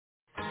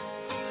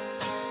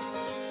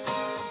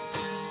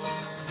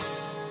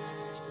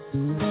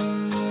Feel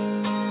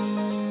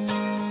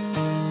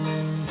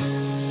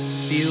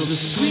the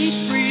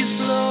sweet breeze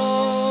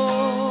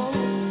blow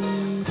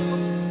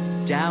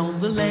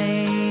down the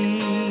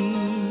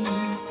lane.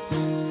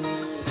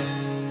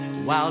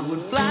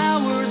 Wildwood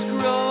flowers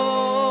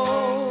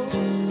grow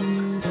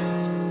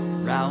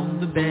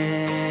round the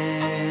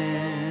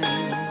bend.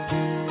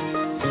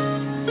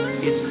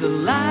 It's the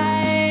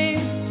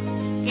light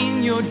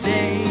in your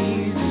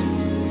days,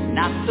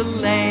 not the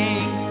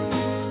length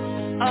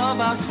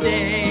of our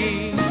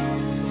stay,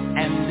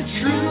 and the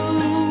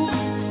truth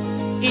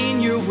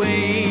in your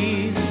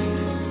ways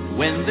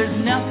when there's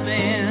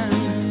nothing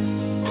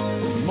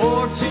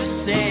more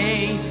to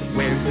say,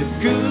 where the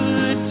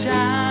good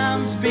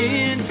times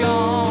been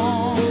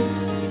gone,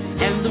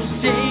 and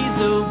those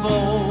days of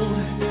old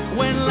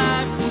when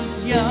life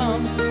was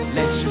young.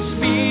 Let your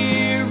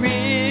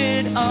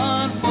spirit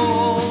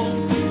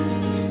unfold,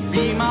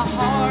 be my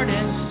heart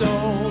and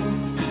soul,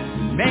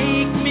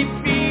 make me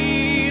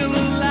feel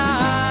alive,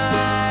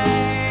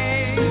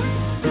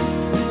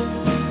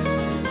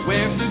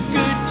 where the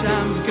good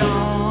times gone.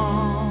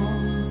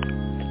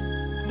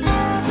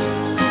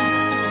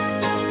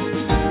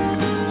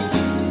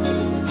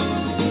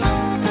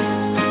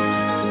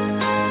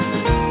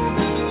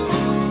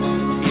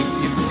 If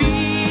you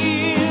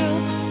feel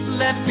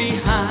left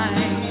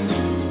behind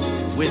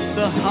with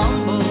the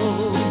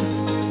humble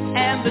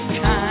and the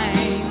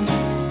kind,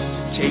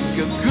 take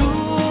a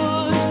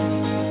good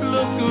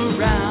look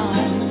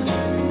around,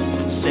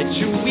 set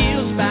your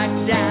wheels back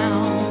down,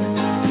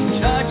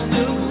 touch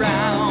the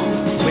ground,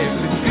 where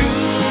the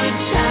good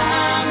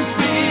times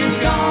been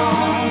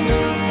gone,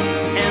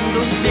 and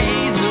those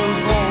days of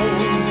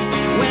old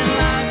when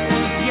life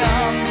was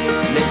young.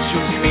 Let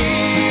your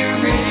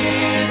spirit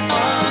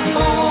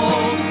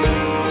unfold,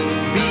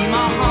 be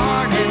my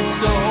heart and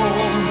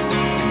soul,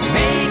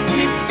 make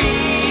me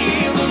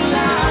feel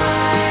alive,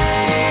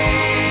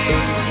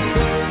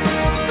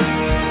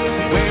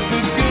 where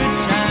the good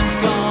times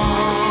gone.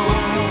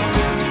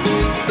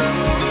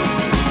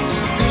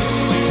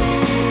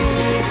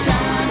 Good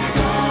times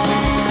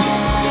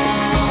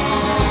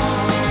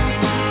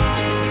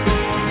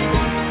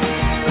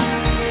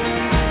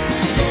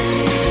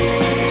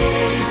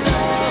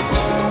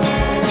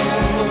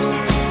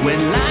when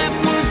life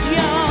was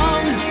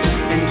young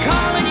and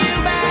calling you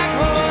back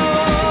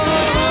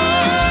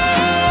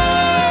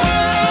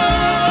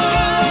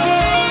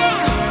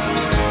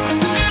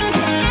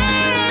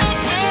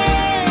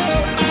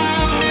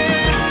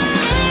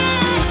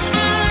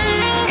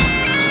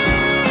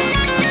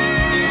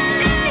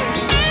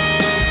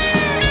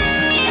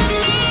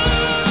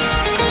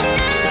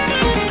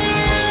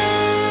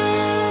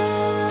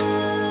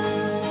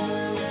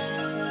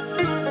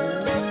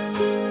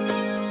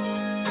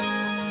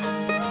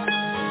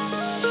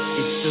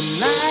It's the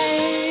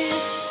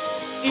light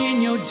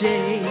in your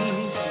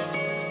days,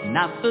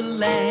 not the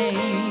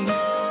length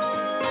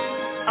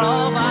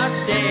of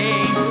our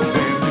stay,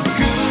 where the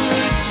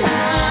good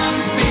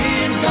times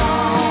been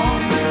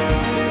gone,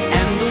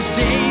 and those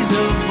days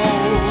of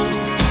old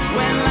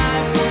when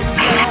life was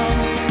young.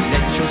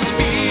 Let your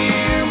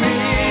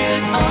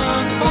spirit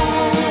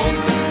unfold,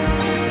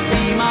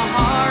 be my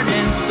heart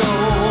and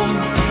soul,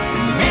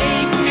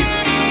 make me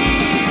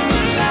feel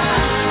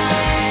alive,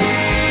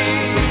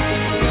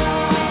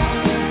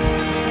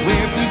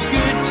 where the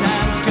good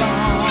times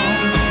gone,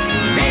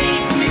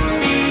 make me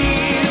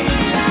feel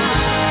alive,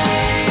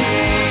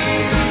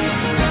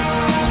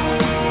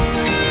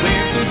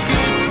 where the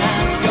good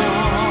times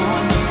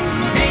gone,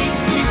 make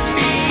me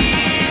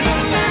feel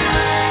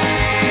alive,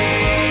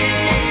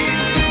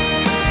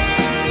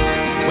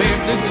 where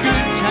the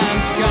good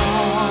times gone.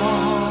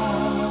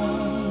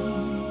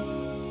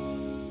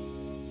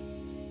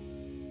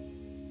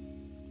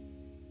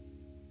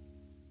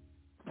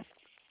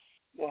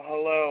 Well,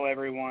 hello,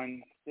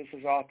 everyone. This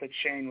is Off the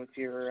Chain with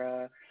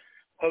your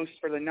host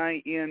for the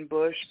night, Ian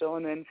Bush,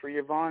 filling in for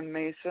Yvonne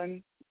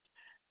Mason.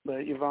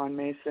 But Yvonne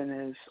Mason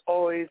is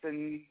always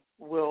and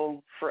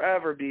will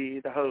forever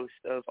be the host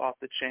of Off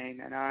the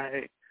Chain, and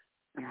I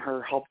am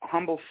her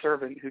humble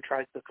servant who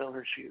tries to fill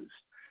her shoes.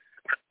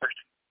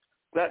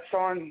 That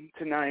song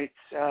tonight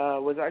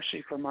was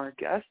actually from our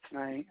guest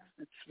tonight.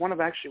 It's one of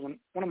my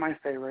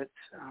favorites.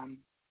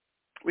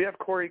 We have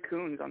Cory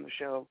Coons on the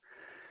show,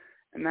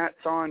 and that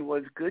song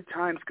was Good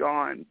Times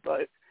Gone.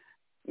 But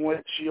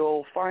what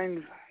you'll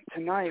find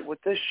tonight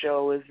with this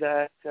show is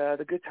that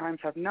the good times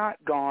have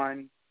not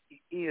gone.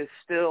 He is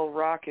still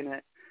rocking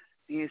it.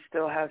 He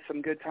still has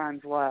some good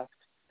times left.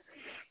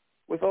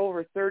 With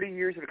over 30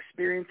 years of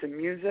experience in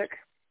music,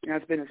 it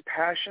has been his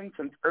passion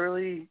since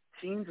early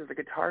teens as a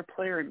guitar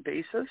player and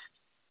bassist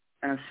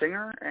and a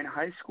singer in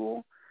high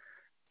school,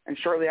 and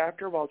shortly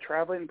after while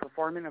traveling and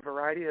performing a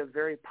variety of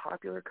very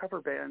popular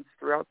cover bands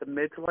throughout the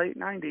mid to late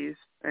 90s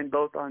in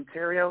both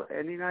Ontario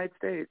and the United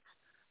States,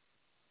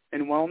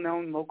 and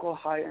well-known local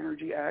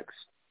high-energy acts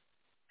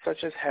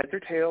such as Heads or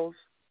Tails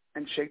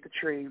and Shake the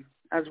Tree,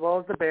 as well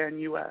as the band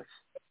U.S.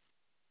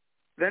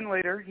 Then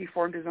later, he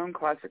formed his own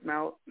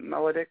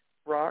Classic-Melodic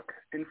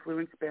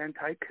rock-influenced band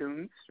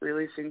Tycoons,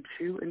 releasing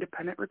 2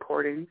 independent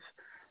recordings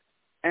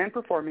and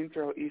performing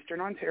throughout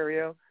Eastern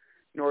Ontario,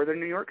 Northern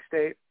New York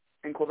State,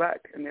 and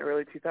Quebec in the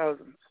early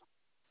 2000s.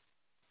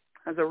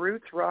 As a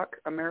roots rock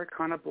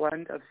Americana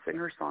blend of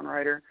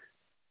singer-songwriter,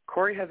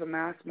 Cory has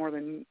amassed more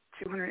than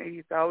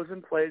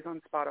 280,000 plays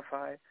on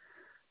Spotify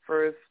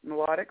for his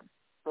melodic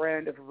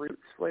brand of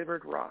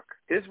roots-flavored rock.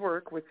 His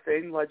work with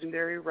famed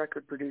legendary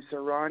record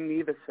producer Ron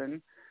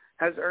Nevison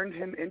has earned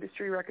him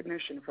industry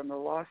recognition from the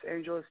Los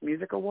Angeles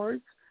Music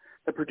Awards,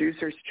 the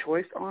Producer's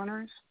Choice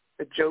Honors,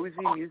 the Josie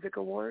Music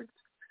Awards,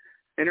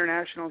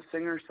 International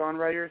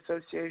Singer-Songwriter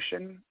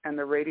Association, and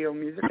the Radio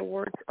Music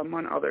Awards,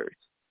 among others.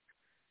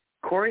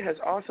 Cory has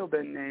also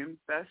been named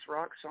Best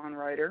Rock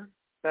Songwriter,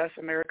 Best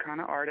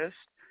Americana Artist,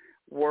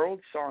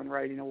 World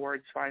Songwriting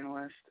Awards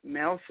Finalist,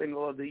 Male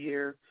Single of the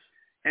Year,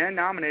 and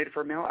nominated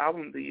for Male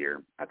Album of the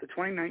Year at the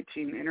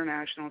 2019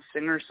 International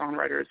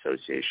Singer-Songwriter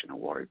Association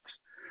Awards.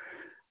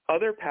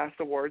 Other past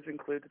awards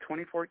include the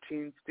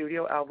 2014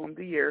 Studio Album of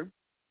the Year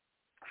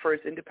for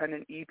his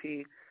Independent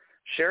E.p,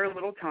 Share a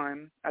Little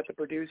Time at the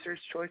Producer's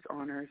Choice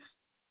Honors,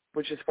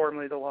 which is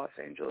formerly the Los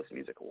Angeles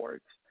Music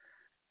Awards,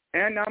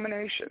 and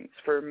nominations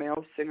for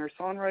Male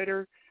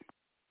Singer-Songwriter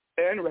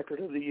and Record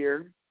of the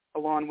Year,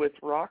 along with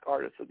Rock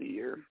Artist of the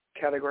Year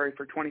category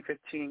for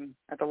 2015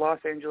 at the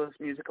Los Angeles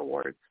Music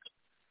Awards.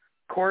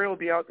 Cory will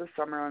be out this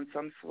summer on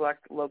some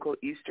select local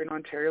Eastern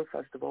Ontario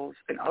festivals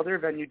and other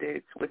venue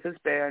dates with his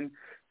band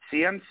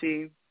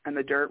CMC and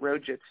the Dirt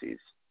Road Gypsys.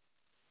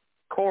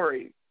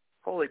 Cory,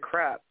 holy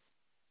crap,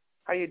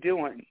 how you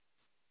doing?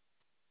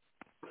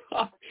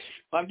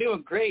 I'm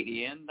doing great,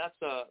 Ian.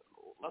 That's a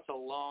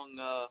long,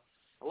 a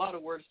lot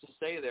of words to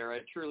say there. I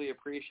truly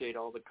appreciate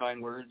all the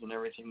kind words and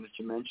everything that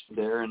you mentioned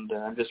there, and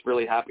I'm just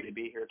really happy to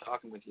be here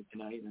talking with you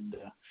tonight, and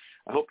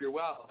I hope you're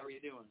well. How are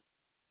you doing?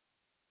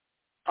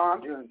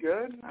 I'm doing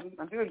good.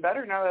 I'm doing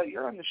better now that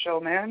you're on the show,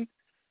 man.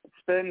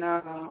 It's been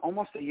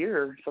almost a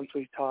year since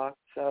we've talked,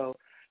 so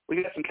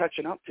we got some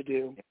catching up to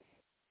do.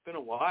 It's been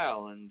a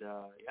while, and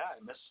I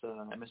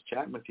miss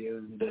chatting with you,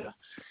 and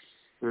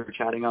we were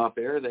chatting off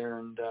air there,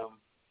 and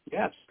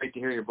it's great to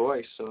hear your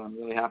voice, so I'm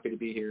really happy to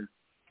be here.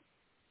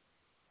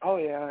 Oh,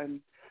 yeah,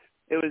 and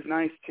it was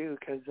nice, too,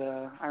 because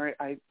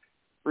I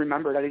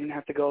remembered I didn't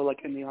have to go,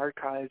 in the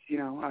archives. You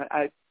know,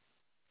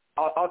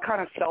 I'll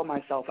kind of sell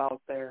myself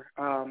out there.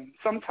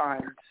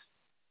 Sometimes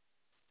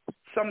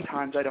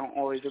I don't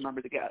always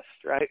remember the guest,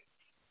 right?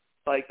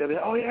 They'll be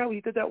like, oh, yeah,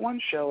 we did that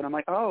one show, and I'm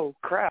like, oh,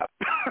 crap.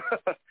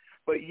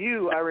 But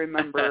I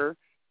remember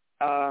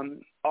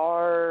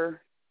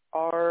our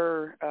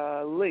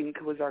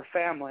link was our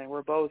family.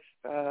 We're both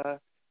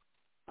girl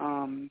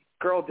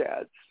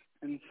dads.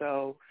 And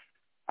so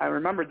I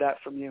remembered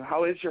that from you.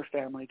 How is your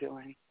family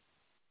doing?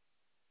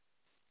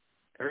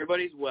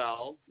 Everybody's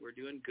well. We're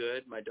doing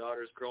good. My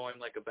daughter's growing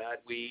like a bad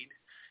weed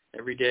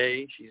every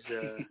day. She's,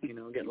 getting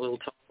a little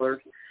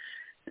taller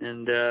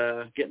and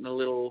getting a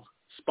little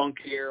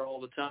spunkier all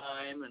the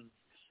time. And,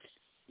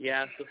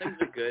 so things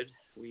are good.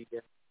 We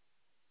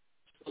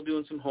still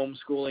doing some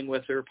homeschooling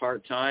with her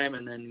part-time,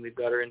 and then we've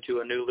got her into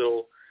a new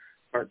little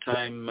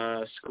part-time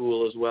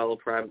school as well, a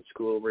private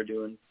school we're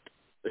doing.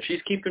 But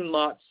she's keeping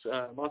lots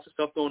of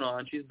stuff going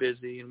on. She's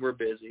busy, and we're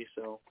busy.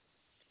 So,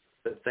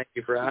 but thank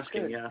you for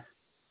asking. Yeah.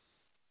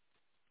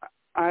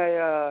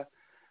 I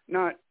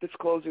not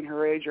disclosing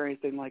her age or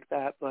anything like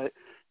that, but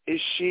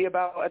is she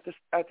about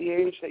at the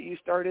age that you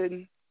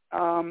started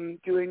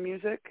doing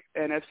music?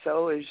 And if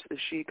so, is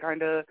she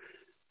kind of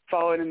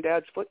following in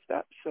Dad's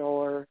footsteps,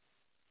 or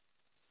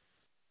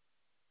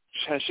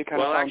has she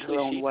kind of found her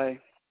own way?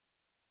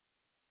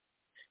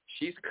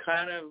 She's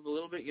kind of a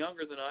little bit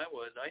younger than I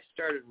was. I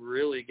started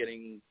really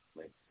getting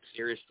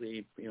serious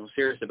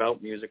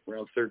about music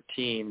around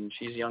 13, and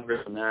she's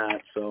younger than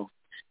that. So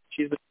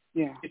she's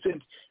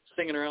been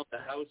singing around the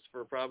house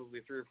for probably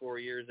 3 or 4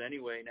 years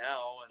anyway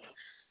now, and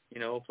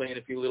playing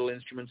a few little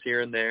instruments here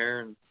and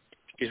there. And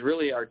she's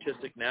really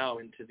artistic now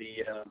into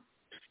the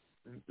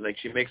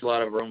she makes a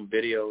lot of her own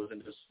videos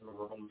and just some of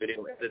her own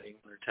video editing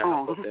on her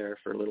tablet there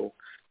for little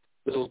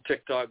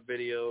TikTok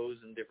videos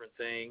and different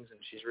things, and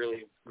she's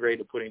really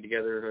great at putting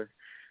together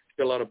she's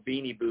got a lot of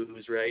Beanie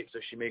Boos, right? So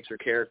she makes her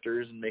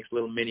characters and makes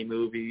little mini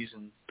movies,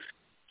 and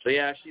so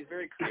she's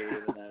very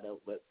creative in that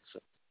outlet. So.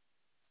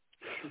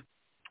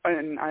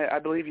 And I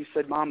believe you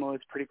said Mama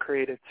is pretty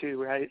creative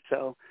too, right?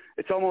 So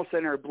it's almost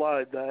in her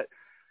blood that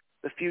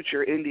the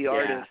future indie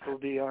artist will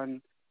be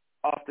on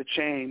Off the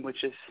Chain,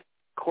 which is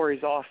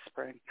Cory's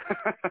offspring,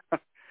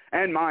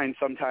 and mine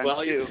sometimes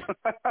too.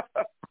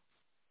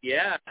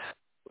 Yeah.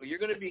 Well, you're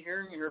going to be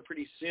hearing her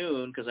pretty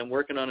soon because I'm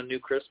working on a new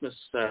Christmas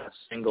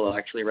single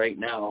actually right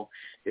now.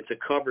 It's a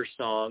cover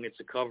song. It's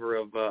a cover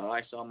of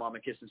I Saw Mama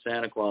Kissing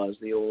Santa Claus,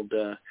 the old,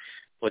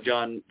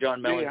 John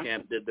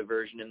Mellencamp did the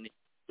version in the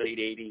late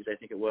 80s, I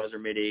think it was, or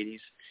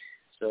mid-80s.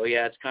 So,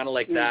 it's kind of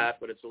like that,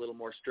 but it's a little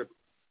more stripped.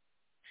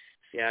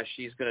 Yeah,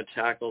 she's going to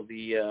tackle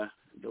the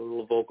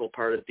little vocal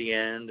part at the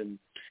end. And,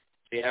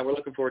 we're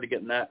looking forward to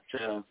getting that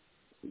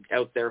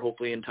out there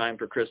hopefully in time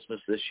for Christmas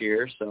this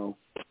year. So,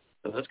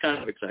 So that's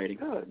kind of exciting.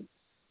 Good.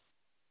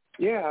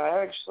 Yeah,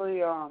 I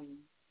actually, I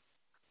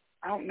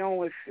don't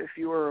know if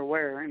you were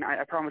aware, and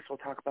I promise we'll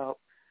talk about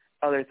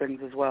other things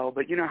as well,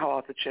 but you know how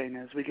Off the Chain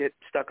is. We get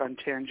stuck on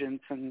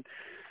tangents, and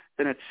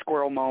then it's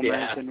squirrel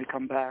moments, and we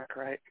come back,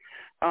 right?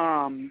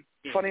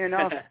 Funny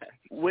enough,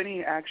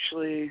 Winnie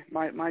actually,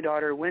 my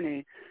daughter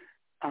Winnie,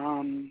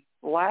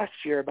 last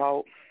year,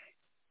 about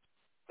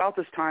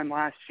this time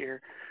last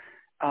year,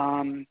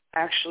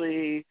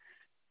 actually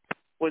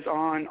was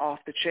on Off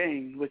the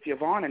Chain with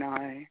Yvonne and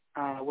I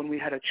when we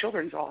had a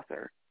children's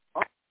author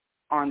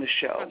on the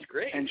show. That's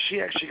great. And she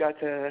actually got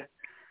to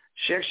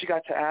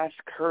ask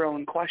her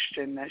own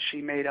question that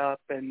she made up,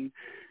 and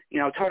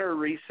taught her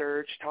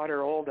research, taught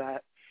her all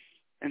that.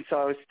 And so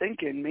I was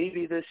thinking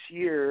maybe this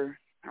year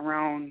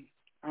around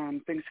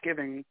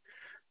Thanksgiving,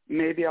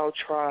 maybe I'll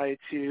try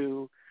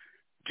to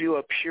do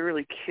a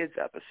purely kids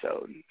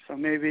episode. So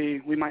maybe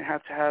we might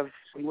have to have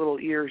some little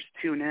ears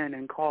tune in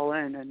and call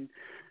in and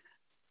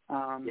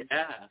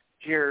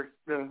hear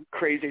the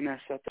craziness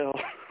that they'll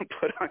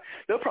put on.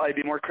 They'll probably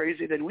be more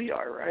crazy than we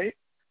are, right?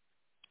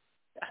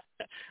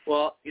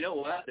 Well, you know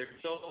what? They're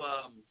so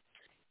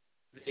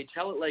they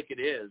tell it like it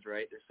is,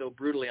 right? They're so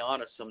brutally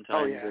honest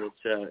sometimes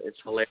that it's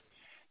hilarious.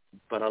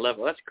 But I love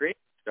it. That's great.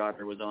 Your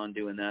daughter was on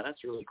doing that.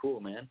 That's really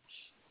cool, man.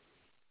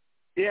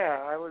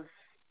 Yeah, I was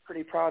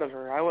pretty proud of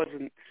her. I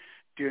wasn't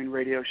doing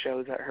radio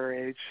shows at her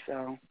age,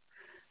 so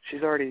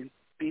she's already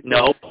beat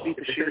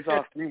the shoes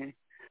off me.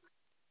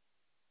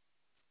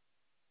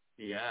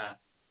 Yeah.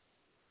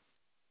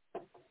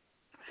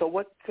 So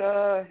what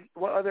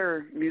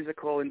other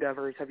musical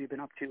endeavors have you been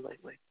up to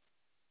lately?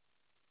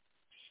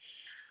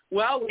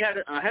 Well,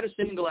 I had a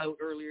single out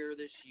earlier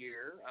this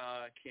year.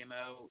 Came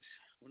out,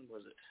 when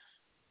was it?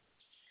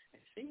 I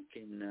think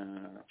in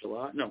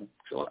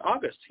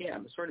August. Yeah,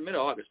 sort of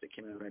mid-August it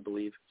came out, I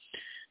believe.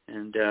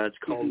 And it's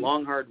called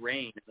Long Hard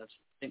Rain. That's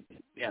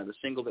the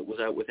single that was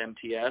out with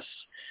MTS,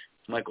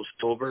 Michael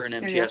Stover and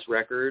MTS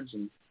Records.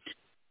 And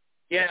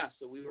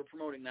so we were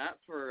promoting that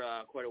for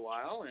quite a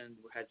while, and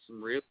we had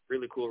some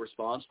really cool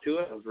response to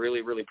it. I was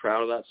really, really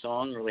proud of that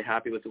song, really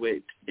happy with the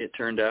way it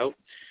turned out.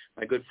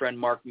 My good friend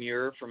Mark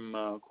Muir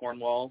from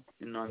Cornwall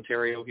in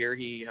Ontario here,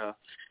 he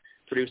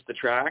produced the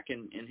track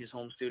in his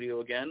home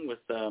studio again with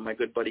my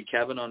good buddy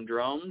Kevin on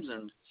drums,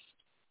 and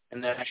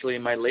then actually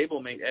my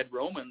label mate Ed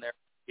Roman there.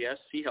 Yes,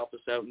 he helped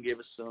us out and gave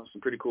us some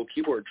pretty cool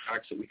keyboard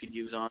tracks that we could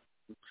use on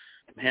some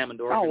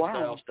Hammond organ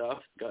style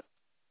stuff.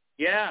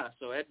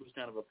 So Ed was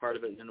kind of a part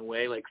of it in a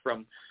way, like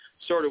from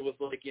sort of with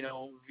like,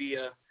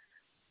 via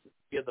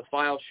the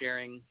file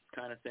sharing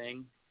kind of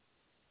thing,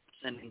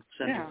 sending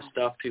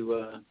stuff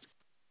to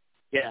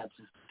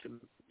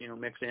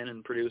mix in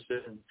and produce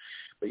it.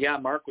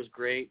 But Mark was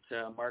great.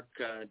 Mark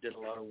did a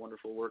lot of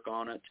wonderful work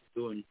on it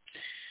too, and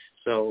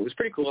so it was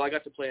pretty cool. I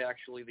got to play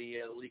actually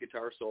the lead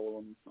guitar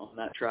solo on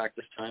that track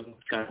this time. It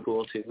was kind of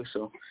cool too.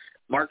 So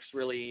Mark's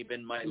really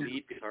been my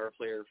lead guitar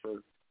player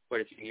for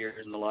quite a few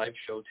years in the live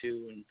show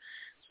too, and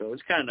so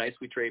it's kind of nice.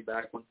 We trade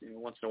back once in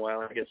a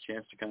while. I get a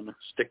chance to kind of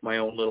stick my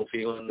own little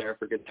feel in there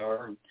for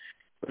guitar,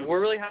 but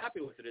we're really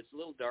happy with it. It's a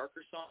little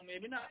darker song,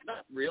 maybe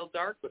not real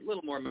dark, but a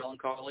little more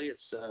melancholy.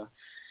 It's sort of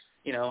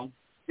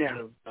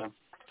a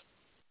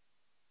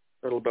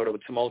little bit of a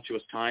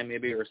tumultuous time,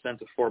 maybe, or a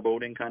sense of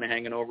foreboding kind of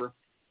hanging over.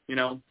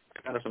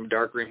 Kind of some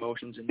darker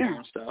emotions in there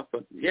and stuff.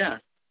 But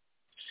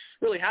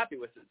really happy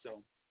with it.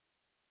 So.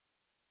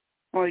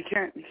 Well, you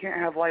can't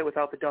have light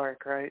without the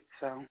dark, right?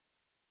 So.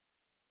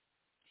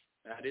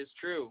 That is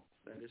true.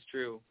 Got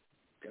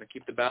to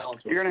keep the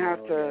balance. You're gonna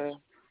have to.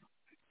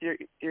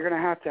 You're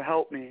gonna have to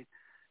help me.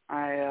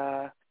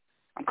 I'm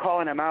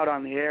calling him out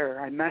on the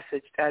air. I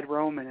messaged Ed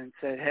Roman and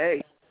said,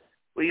 "Hey,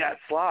 we got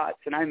slots,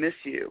 and I miss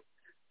you.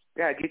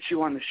 Gotta get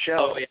you on the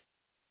show." Oh yeah.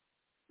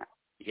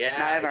 Yeah.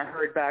 And I haven't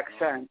heard back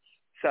since.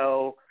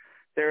 So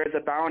there is a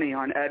bounty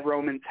on Ed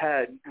Roman's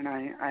head, and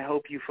I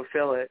hope you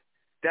fulfill it.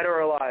 Dead or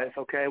alive,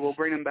 okay? We'll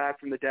bring him back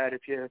from the dead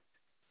if you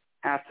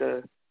have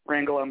to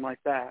wrangle him like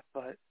that.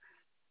 But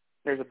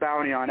there's a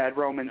bounty on Ed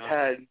Roman's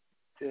head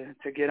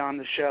to get on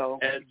the show.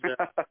 Ed's,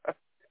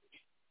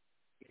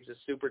 he's a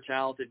super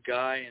talented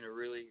guy and a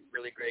really,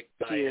 really great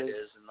guy. He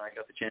is. And I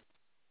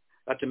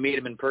got to meet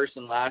him in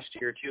person last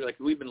year too. Like,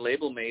 we've been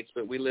label mates,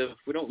 but we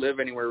don't live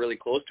anywhere really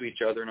close to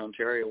each other in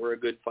Ontario. We're a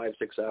good 5-6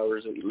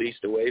 hours at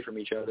least away from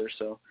each other.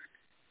 So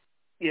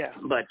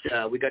but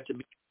we got to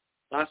meet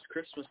last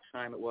Christmas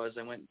time. It was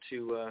I went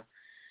to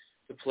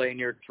play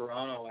near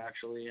Toronto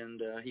actually,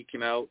 and he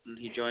came out and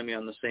he joined me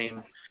on the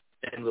same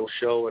little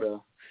show at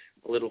a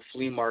little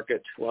flea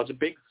market. Well, it's a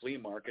big flea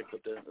market,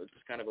 but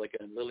it's kind of like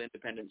a little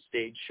independent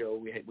stage show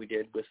we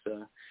did with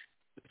the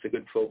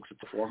good folks at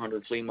the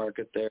 400 flea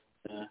market there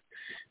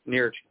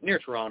near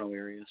Toronto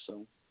area.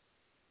 So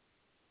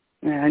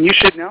yeah, and you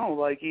should know,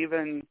 like,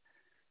 even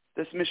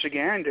this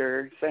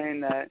Michigander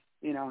saying that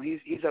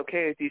he's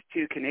okay with these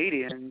two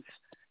Canadians.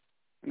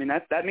 I mean,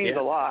 that means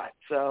a lot.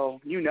 So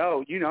you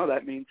know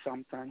that means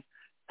something.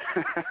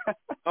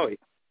 Oh yeah,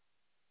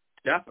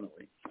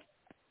 definitely.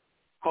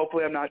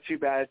 Hopefully I'm not too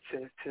bad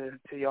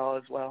to y'all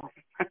as well.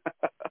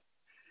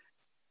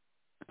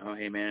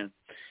 hey, man,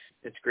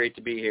 it's great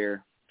to be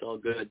here. It's all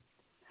good.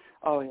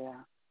 Oh, yeah.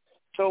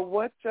 So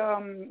what,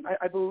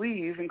 I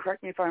believe, and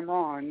correct me if I'm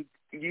wrong,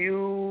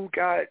 you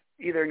got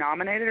either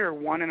nominated or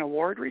won an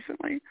award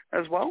recently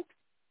as well?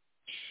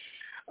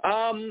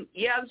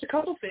 Yeah, there's a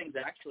couple things,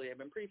 actually. I've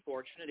been pretty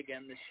fortunate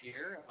again this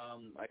year.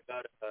 I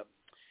got a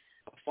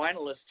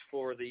finalist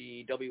for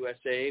the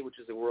WSA, which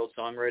is the World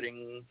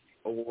Songwriting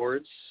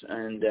Awards,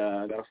 and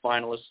I got a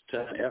finalist.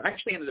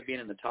 Actually ended up being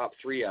in the top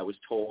 3, I was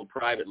told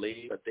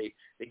privately, but they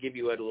give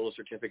you a little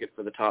certificate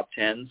for the top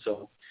 10.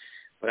 So,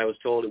 but I was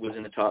told it was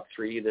in the top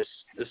 3 this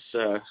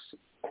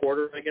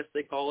quarter, I guess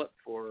they call it,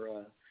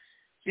 for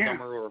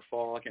summer or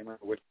fall. I can't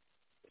remember which.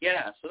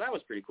 Yeah, so that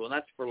was pretty cool, and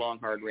that's for Long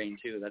Hard Rain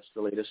too. That's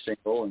the latest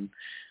single, and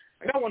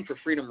I got one for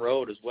Freedom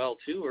Road as well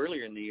too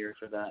earlier in the year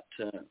for that,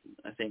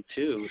 I think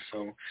too.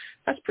 So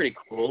that's pretty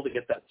cool to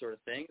get that sort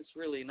of thing. It's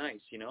really nice,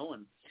 you know,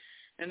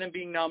 and then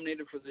being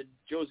nominated for the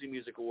Josie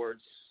Music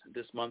Awards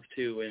this month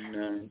too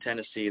in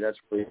Tennessee. That's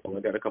really cool.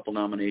 I got a couple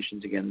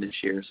nominations again this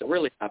year, so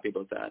really happy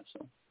about that.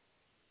 So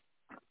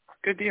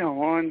good deal.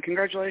 Well, and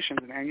congratulations,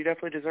 man. You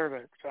definitely deserve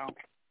it. So.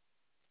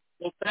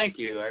 Well, thank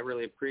you. I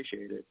really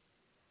appreciate it.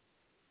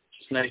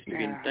 It's nice to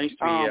be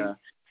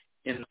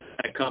in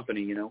that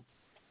company, you know.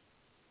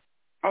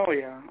 Oh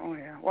yeah.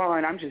 Well,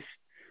 and I'm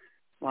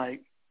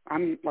like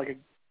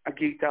a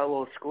geeked out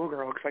little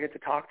schoolgirl because I get to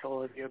talk to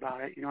all of you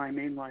about it. You know what I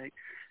mean? Like,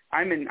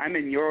 I'm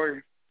in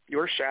your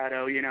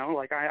shadow. You know,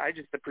 like I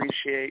just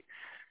appreciate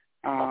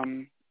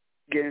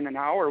getting an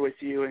hour with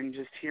you and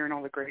just hearing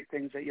all the great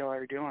things that y'all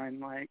are doing.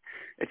 Like,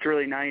 it's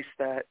really nice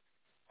that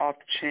Off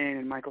the Chain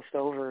and Michael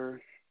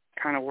Stover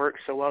kind of work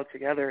so well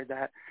together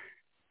that.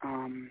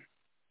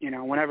 You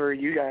know, whenever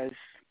you guys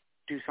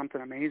do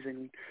something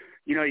amazing,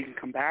 you know, you can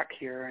come back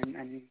here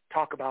and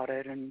talk about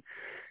it. And,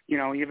 you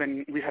know,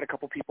 even we've had a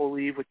couple people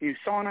leave with new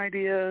song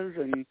ideas,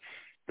 and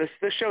this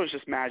show is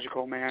just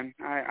magical, man.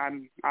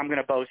 I'm going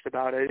to boast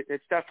about it.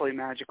 It's definitely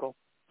magical.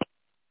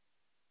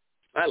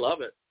 I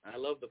love it. I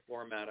love the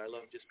format. I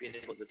love just being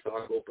able to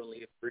talk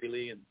openly and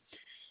freely, and,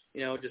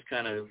 you know, just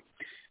kind of,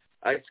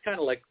 it's kind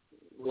of like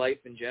life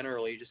in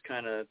general. You just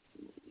kind of,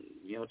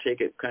 you know,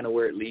 take it kind of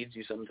where it leads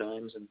you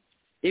sometimes. And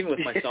even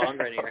with my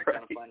songwriting, I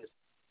kind of find it.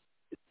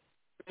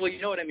 Well, you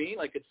know what I mean?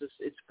 Like,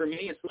 it's for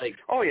me, it's like,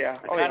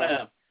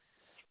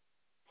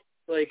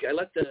 like I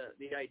let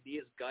the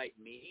ideas guide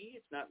me.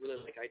 It's not really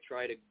like I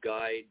try to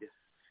guide,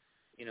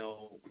 you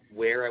know,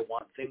 where I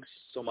want things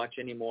so much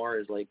anymore.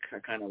 Is like I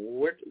kind of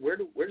where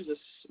do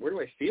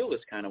I feel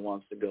this kind of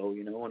wants to go?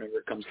 You know, whenever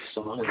it comes to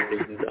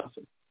songwriting and stuff.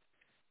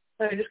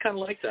 And I just kind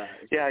of like that.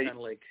 It's kind of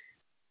like.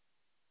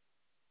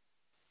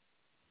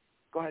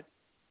 Go ahead.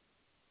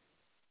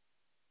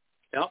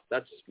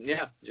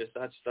 Yeah,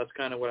 that's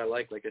kind of what I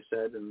like I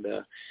said, and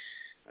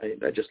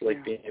I just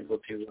like being able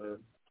to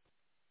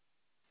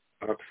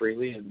talk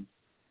freely, and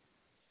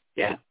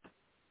yeah.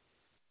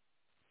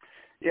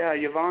 Yeah,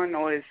 Yvonne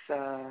always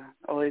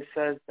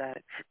says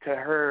that to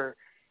her,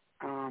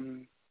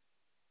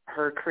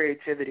 her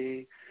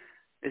creativity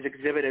is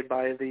exhibited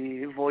by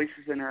the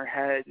voices in her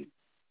head,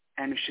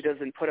 and if she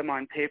doesn't put them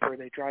on paper,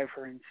 they drive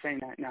her insane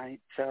at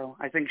night. So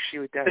I think she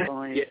would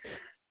definitely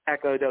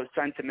echo those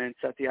sentiments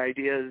that the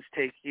ideas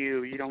take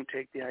you. You don't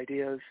take the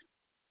ideas.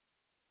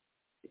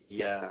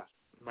 Yeah,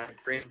 my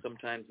brain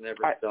sometimes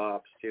never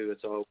stops too.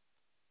 It's all,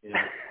 you know.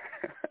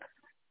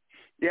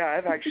 Yeah,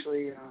 I've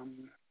actually,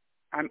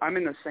 I'm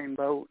in the same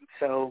boat.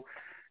 So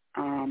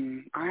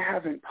I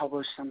haven't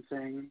published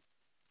something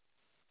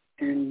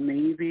in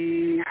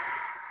maybe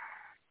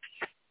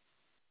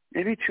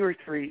 2 or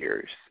 3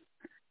 years,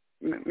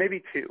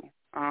 maybe 2.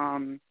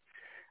 And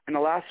the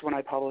last one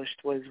I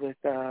published was with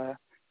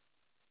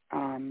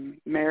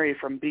Mary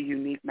from Be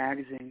Unique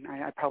magazine.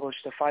 I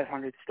published a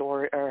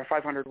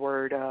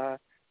 500-word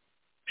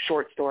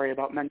short story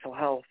about mental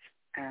health,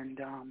 and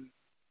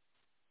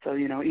so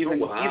you know, even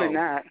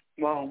that.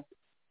 Well,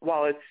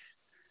 while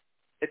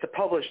it's a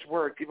published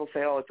work, people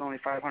say, "Oh, it's only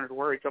 500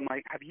 words." I'm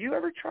like, have you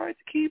ever tried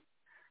to keep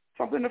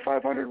something to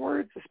 500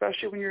 words,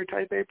 especially when you're a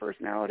Type A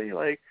personality?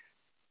 Like,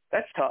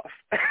 that's tough.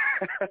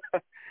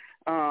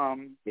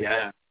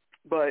 Yeah.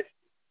 But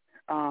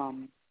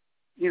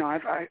you know,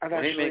 I've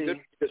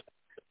actually.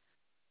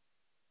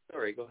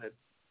 Sorry, go ahead.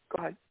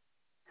 Go ahead.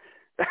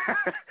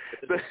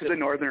 the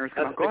Northerners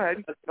come. Go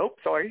ahead. Nope,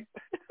 sorry.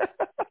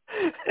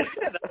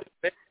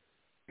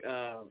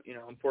 You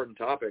know, important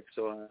topic.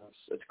 So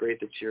it's great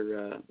that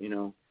you're, you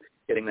know,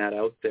 getting that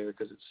out there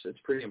because it's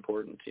pretty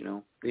important. You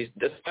know,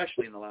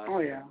 especially in the last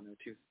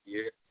 2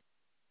 years,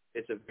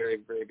 it's a very,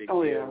 very big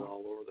deal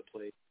all over the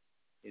place.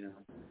 You know.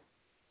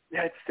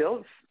 Yeah, it's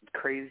still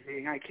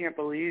crazy. I can't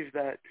believe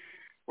that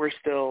we're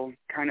still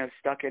kind of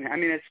stuck in it. I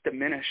mean, it's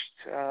diminished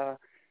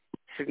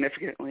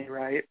significantly,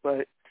 right?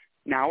 But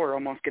now we're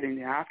almost getting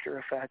the after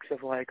effects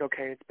of like,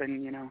 okay, it's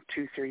been, you know,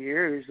 2-3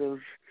 years of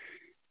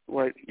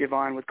what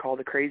Yvonne would call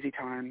the crazy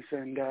times.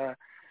 And,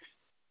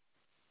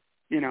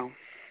 you know,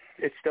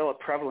 it's still a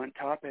prevalent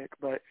topic,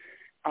 but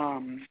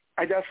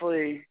I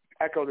definitely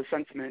echo the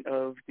sentiment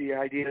of the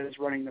idea is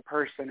running the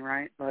person,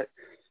 right? But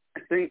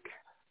I think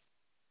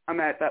I'm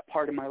at that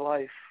part of my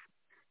life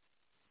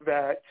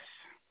that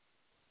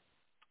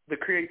the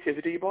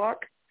creativity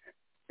block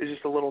is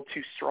just a little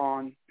too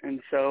strong. And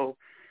so,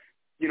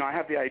 you know, I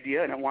have the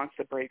idea and it wants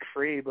to break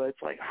free, but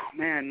it's like, oh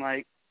man,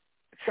 like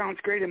it sounds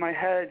great in my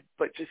head,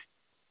 but just,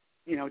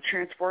 you know,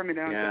 transforming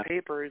it onto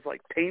paper is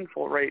like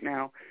painful right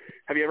now.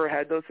 Have you ever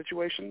had those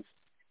situations?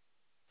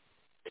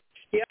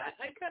 Yeah,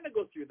 I kind of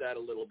go through that a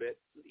little bit.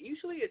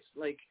 Usually it's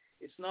like,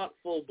 it's not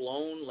full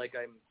blown, like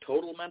I'm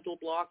total mental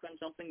block on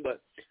something,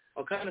 but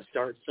I'll kind of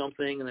start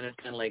something and then it's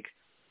kind of like,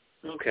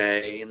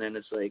 okay, and then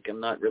it's like I'm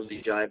not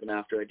really jiving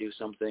after I do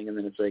something, and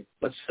then it's like,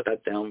 let's set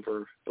that down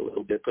for a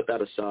little bit, put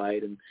that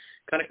aside, and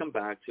kind of come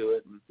back to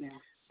it. And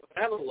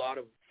I have a lot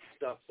of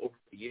stuff over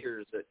the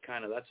years that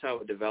kind of, that's how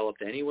it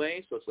developed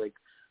anyway, so it's like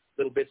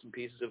little bits and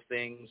pieces of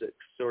things that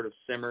sort of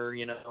simmer,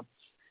 you know,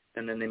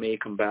 and then they may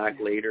come back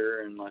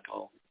later, and like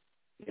I'll,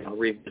 you know,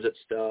 revisit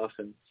stuff.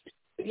 And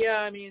yeah,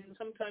 I mean,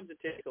 sometimes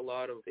it takes a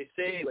lot of, they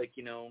say, like,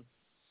 you know,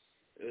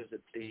 is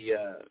it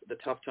the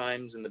tough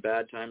times and the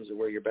bad times are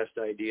where your best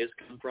ideas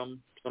come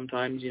from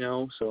sometimes, you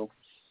know, so.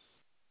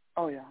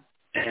 Oh, yeah.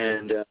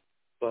 And,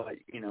 but,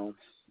 you know,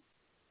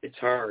 it's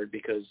hard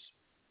because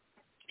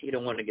you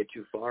don't want to get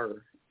too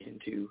far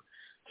into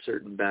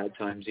certain bad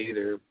times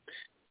either.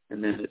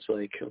 And then it's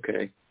like,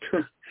 okay,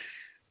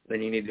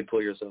 then you need to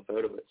pull yourself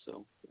out of it.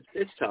 So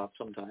it's tough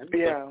sometimes.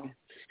 Yeah.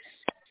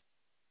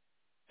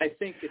 I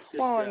think it's just,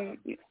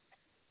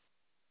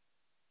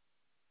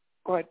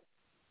 go ahead.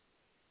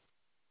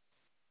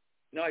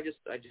 No, I just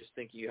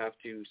think you have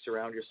to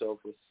surround yourself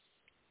with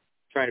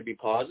trying to be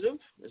positive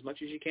as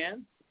much as you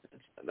can.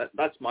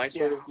 That's my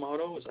sort of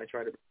motto, is I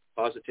try to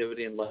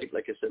positivity and light.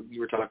 Like I said,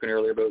 you were talking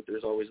earlier about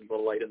there's always a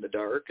little light in the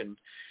dark, and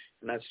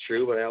that's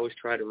true, but I always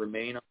try to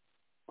remain on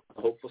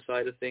the hopeful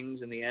side of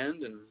things in the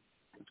end, and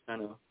that's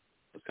kind of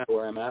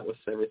where I'm at with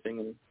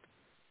everything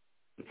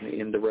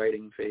in the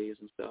writing phase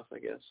and stuff, I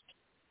guess.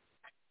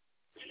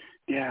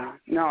 Yeah,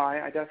 no,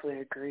 I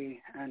definitely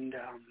agree. And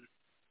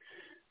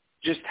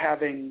just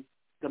having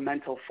the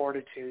mental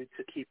fortitude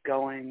to keep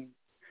going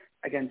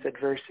against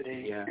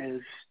adversity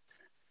is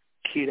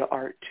key to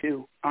art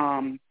too.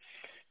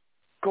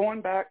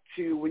 Going back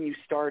to when you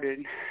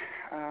started,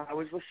 I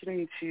was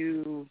listening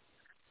to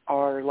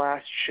our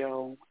last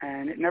show,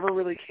 and it never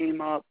really came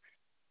up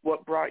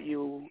what brought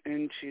you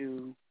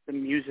into the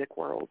music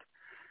world.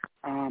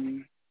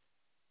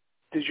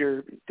 Did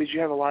you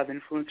have a lot of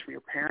influence from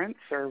your parents,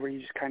 or were you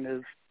just kind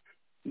of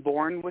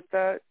born with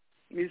that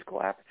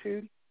musical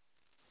aptitude?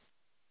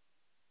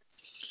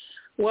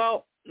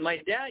 Well, my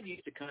dad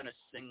used to kind of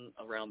sing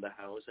around the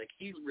house. Like,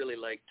 he really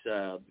liked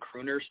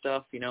crooner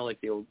stuff, you know, like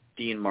the old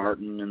Dean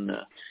Martin and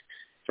the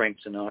Frank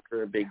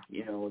Sinatra, big,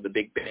 you know, the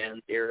big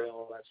band era,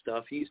 all that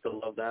stuff. He used to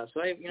love that.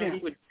 So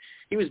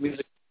he was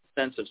music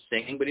sense of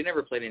singing, but he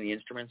never played any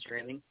instruments or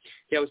anything.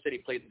 He always said he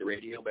played the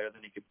radio better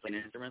than he could play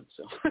an instrument.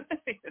 So,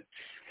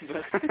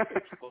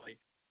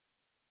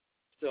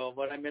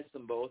 but I miss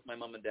them both. My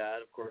mom and dad,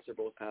 of course, are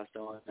both passed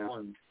on now,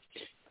 and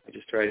I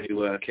just try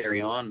to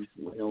carry on,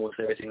 you know, with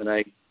everything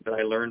that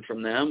I learned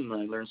from them.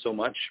 I learned so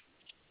much.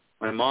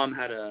 My mom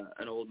had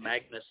an old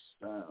Magnus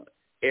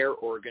air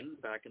organ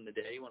back in the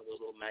day, one of those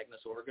little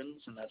Magnus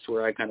organs, and that's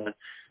where I kind of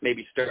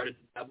maybe started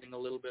dabbling a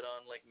little bit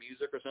on like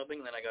music or something.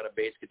 And then I got a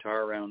bass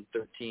guitar around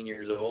 13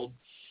 years old,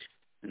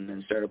 and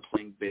then started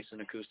playing bass and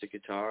acoustic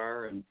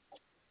guitar. And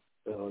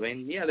so, I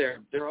mean, yeah,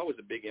 they're always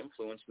a big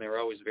influence, and they were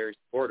always very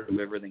supportive of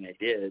everything I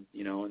did,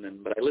 you know. And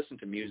then, but I listened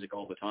to music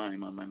all the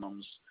time on my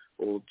mom's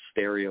old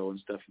stereo and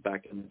stuff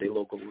back in the day,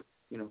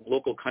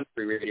 local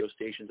country radio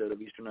stations out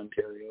of Eastern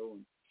Ontario,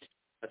 and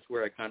that's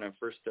where I kind of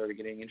first started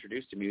getting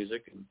introduced to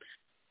music and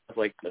stuff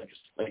like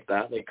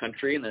that, like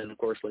country, and then of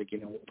course like, you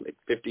know, like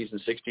 50s and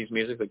 60s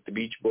music, like the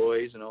Beach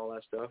Boys and all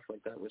that stuff.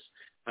 Like that was,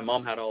 my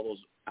mom had all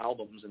those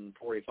albums and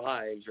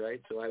 45s,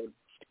 right? So I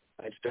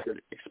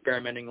started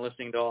experimenting,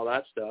 listening to all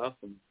that stuff,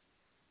 and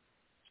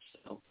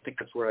so I think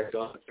that's where I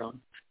got it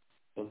from.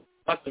 So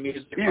lots of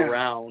music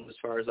around as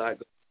far as I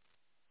go.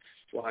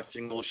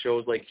 Watching those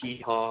shows like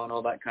Hee Haw and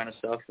all that kind of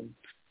stuff, and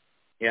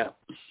yeah.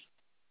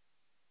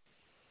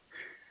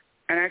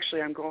 And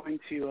actually, I'm going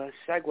to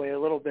segue a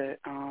little bit.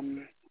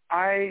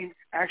 I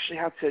actually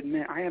have to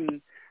admit I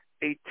am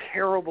a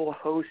terrible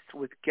host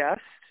with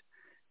guests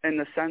in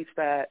the sense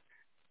that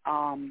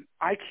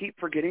I keep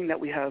forgetting that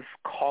we have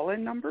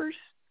call-in numbers,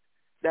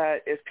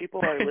 that if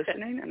people are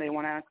listening and they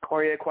want to ask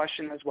Cory a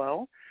question as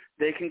well,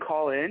 they can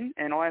call in,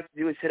 and all I have to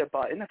do is hit a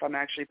button if I'm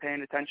actually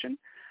paying attention,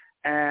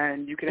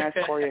 and you can ask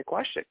Cory a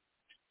question.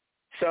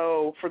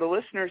 So for the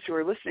listeners who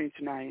are listening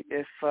tonight,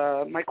 if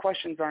my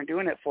questions aren't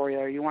doing it for you,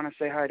 or you want to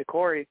say hi to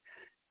Cory,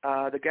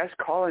 the guest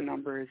call-in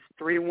number is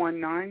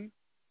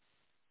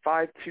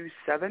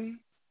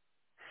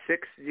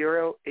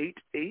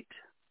 319-527-6088.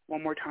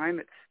 One more time,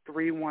 it's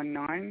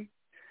 319-527-6088.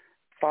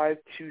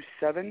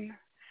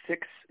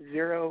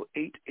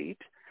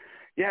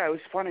 Yeah, it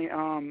was funny.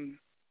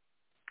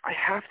 I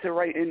have to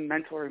write in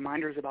mental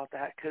reminders about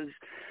that because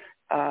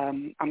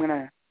I'm going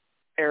to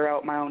air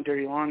out my own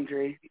dirty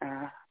laundry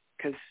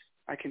because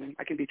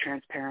I can be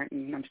transparent,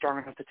 and I'm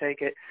strong enough to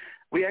take it.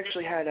 We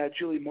actually had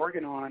Julie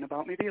Morgan on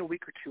about maybe a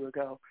week or two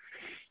ago,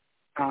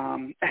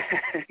 and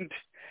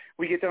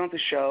we get done with the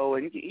show,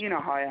 and you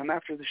know how I am.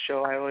 After the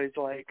show, I always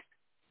like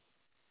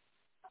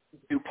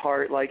do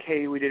part like,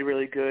 hey, we did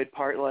really good,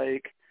 part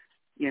like,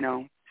 you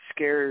know,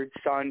 scared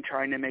son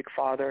trying to make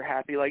father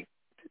happy, like,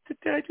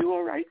 did I do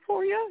all right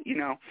for you? You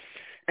know,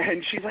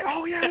 and she's like,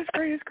 oh yeah, it's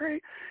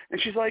great.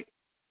 And she's like,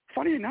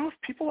 funny enough,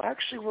 people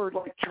actually were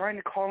like trying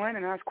to call in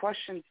and ask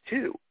questions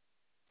too.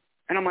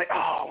 And I'm like,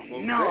 oh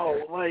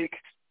no, like,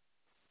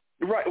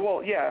 right,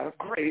 well, yeah,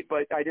 great,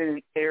 but I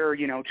didn't air,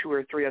 you know, 2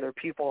 or 3 other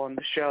people on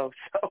the show.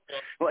 So,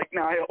 like,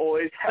 now I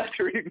always have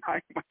to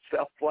remind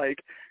myself,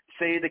 like,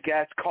 say the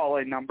guest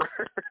call-in number.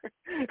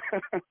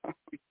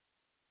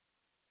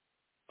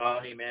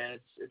 Hey, man,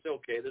 it's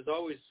okay. There's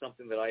always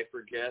something that I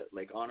forget.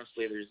 Like,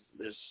 honestly,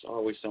 there's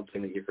always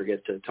something that you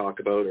forget to talk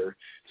about or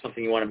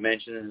something you want to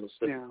mention and it'll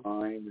slip your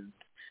mind. And,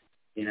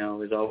 you know,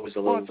 there's always a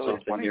little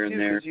something here and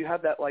there. You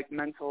have that, like,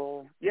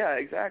 mental, yeah,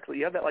 exactly.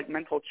 You have that, like,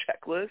 mental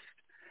checklist.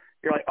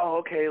 You're like, oh,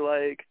 okay,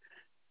 like,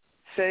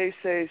 say,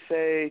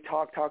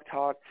 talk,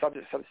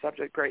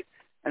 subject, great.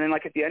 And then,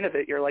 like, at the end of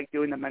it, you're, like,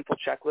 doing the mental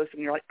checklist,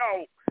 and you're like,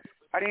 oh,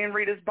 I didn't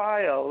read his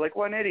bio. Like,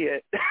 what an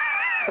idiot.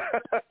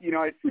 you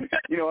know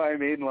what I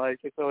mean? Like,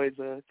 it's always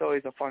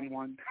a fun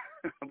one.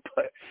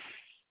 But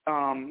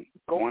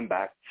going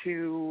back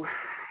to,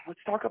 let's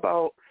talk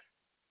about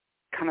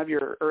kind of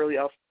your early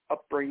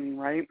upbringing,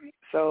 right?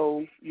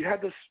 So you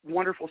had this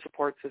wonderful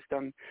support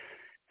system,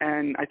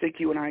 and I think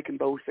you and I can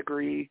both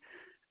agree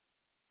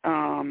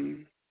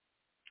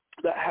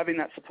that having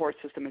that support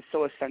system is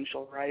so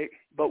essential, right?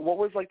 But what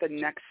was like the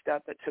next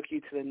step that took you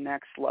to the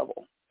next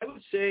level? I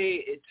would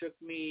say it took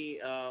me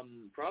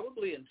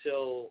probably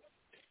until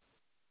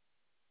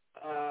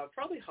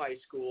probably high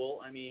school.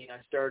 I mean, I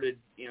started,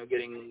 you know,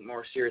 getting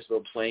more serious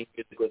about playing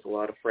music with a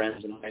lot of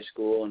friends in high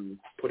school and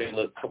putting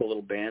a couple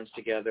little bands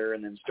together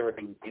and then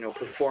starting, you know,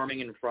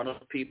 performing in front of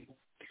people,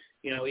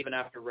 you know, even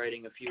after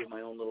writing a few of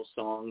my own little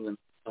songs and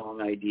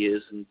song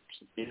ideas and,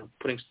 you know,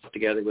 putting stuff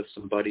together with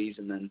some buddies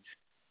and then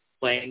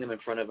playing them in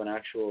front of an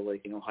actual,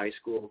 like, you know, high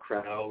school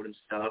crowd and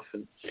stuff.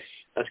 And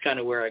that's kind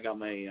of where I got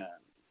my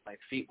my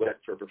feet wet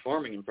for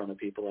performing in front of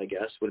people, I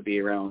guess, would be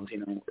around, you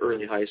know,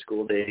 early high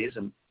school days.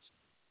 And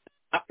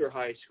after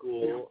high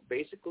school,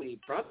 basically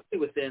probably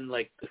within,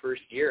 like, the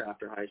first year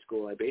after high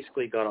school, I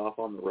basically got off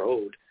on the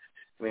road.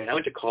 I mean, I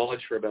went to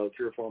college for about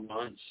 3 or 4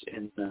 months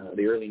in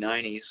the early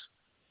 90s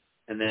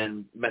and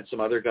then met some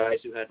other guys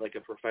who had, like,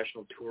 a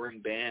professional touring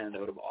band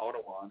out of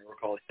Ottawa, and they were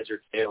called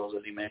Desert Tales,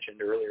 as you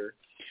mentioned earlier.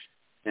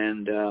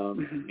 And,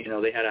 you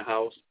know, they had a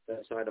house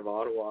outside of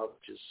Ottawa,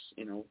 which is,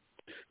 you know,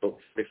 about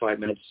 45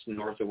 minutes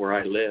north of where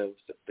I live,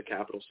 the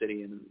capital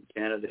city in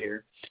Canada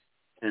here.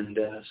 And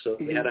so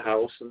they had a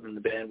house, and then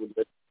the band would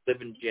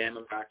live and jam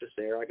and practice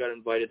there. I got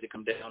invited to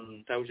come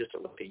down. I was just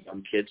a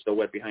young kid, still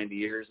wet behind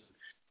the ears.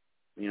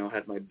 You know,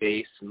 had my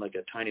bass and, like,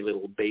 a tiny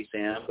little bass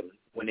amp and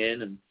went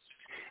in and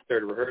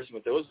started rehearsing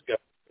with those guys.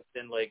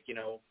 Then, like, you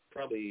know,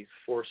 probably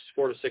 4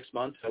 to 6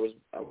 months, I was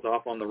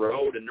off on the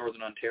road in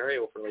Northern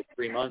Ontario for like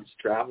 3 months,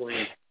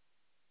 traveling,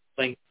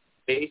 playing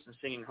bass and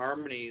singing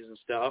harmonies and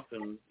stuff,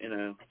 and in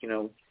a, you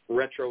know,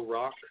 retro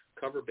rock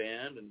cover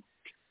band, and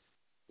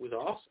it was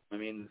awesome. I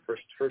mean,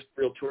 first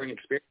real touring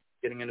experience,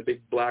 getting in a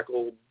big black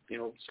old, you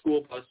know,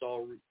 school bus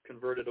all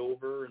converted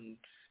over and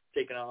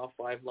taking off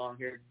 5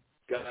 long-haired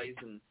guys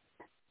and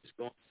just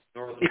going to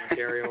Northern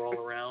Ontario all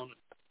around.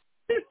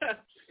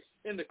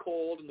 In the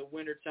cold, in the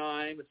winter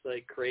time, it's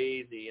like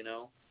crazy, you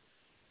know.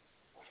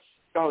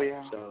 Oh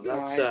yeah. So no,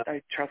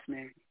 I trust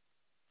me.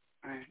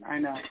 I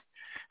know.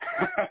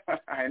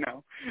 I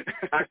know.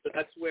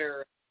 That's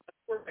where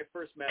I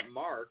first met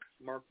Mark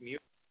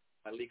Music,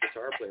 my lead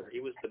guitar player.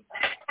 He was the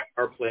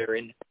guitar player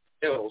in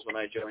Hills when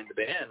I joined the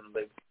band,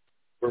 like,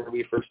 where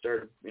we first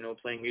started, you know,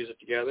 playing music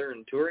together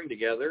and touring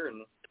together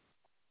and,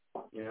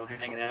 you know,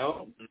 hanging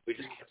out. And we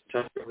just kept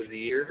in touch over the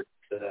years.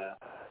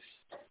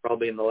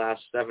 Probably in the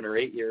last 7 or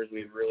 8 years,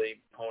 we've really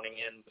honing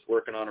in with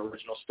working on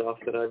original stuff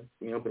that I've,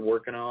 you know, been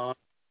working on.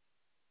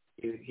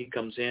 He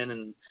comes in,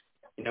 and,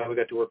 you know, we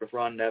got to work with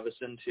Ron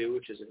Nevison too,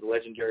 which is a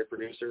legendary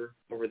producer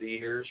over the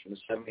years from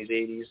the 70s,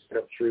 80s,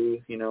 up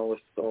through, you know, with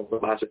all the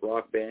classic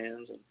rock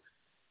bands. And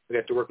we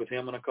got to work with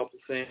him on a couple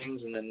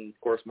things, and then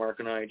of course Mark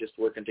and I just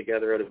working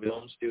together at a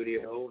film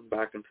studio and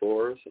back and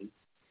forth. And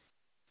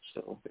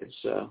so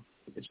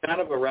it's kind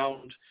of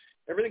around.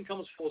 Everything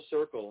comes full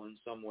circle in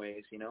some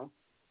ways, you know.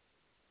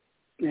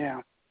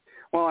 Yeah.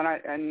 Well,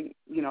 and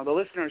you know, the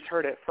listeners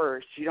heard it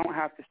first. You don't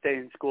have to stay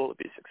in school to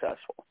be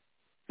successful.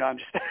 No, I'm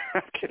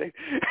kidding.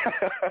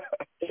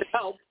 It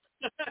helps.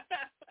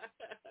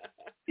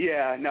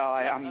 Yeah, no,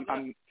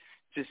 I'm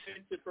just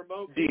to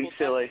promote being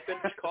silly.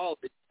 Finish college.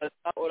 That's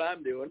not what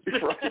I'm doing.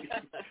 Right.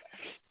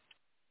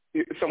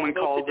 Someone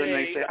calls in and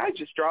they say, I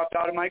just dropped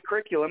out of my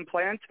curriculum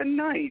plan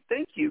tonight.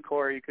 Thank you,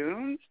 Cory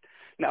Coons.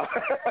 No.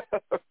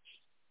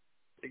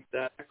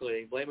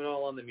 Exactly. Blame it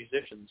all on the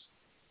musicians.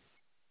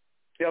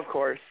 Yeah, of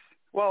course.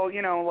 Well,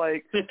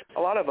 like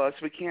a lot of us,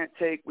 we can't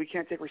take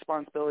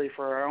responsibility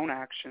for our own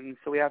actions,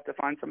 so we have to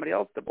find somebody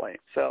else to blame.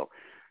 So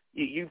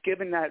you've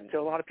given that to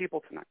a lot of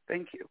people tonight.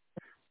 Thank you.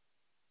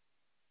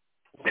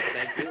 Well,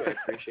 thank you. I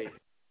appreciate it.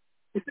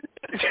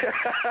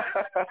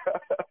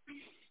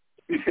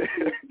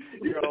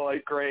 You're all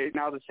like, great.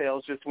 Now the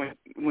sales just went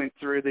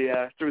through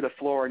the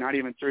floor, not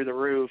even through the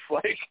roof.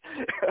 Like,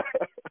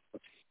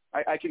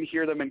 I can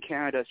hear them in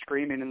Canada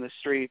screaming in the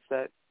streets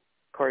that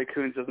Cory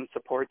Coons doesn't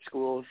support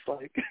schools,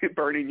 like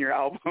burning your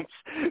albums.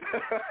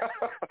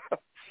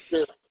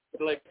 Sure.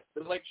 They're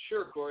like,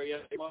 sure, Cory,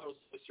 you want to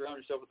surround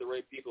yourself with the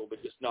right people,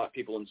 but just not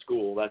people in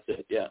school. That's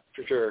it. Yeah,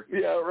 for sure.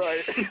 Yeah,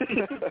 right.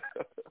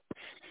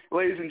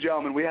 Ladies and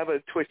gentlemen, we have a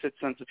twisted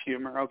sense of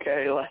humor.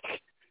 Okay,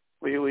 like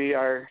we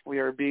are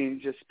being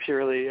just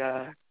purely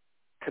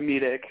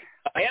comedic.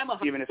 I am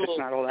even if it's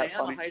not all that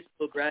funny. I am a high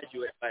school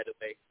graduate, by the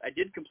way. I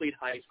did complete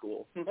high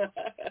school.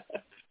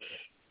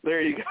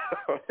 There you go.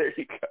 There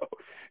you go.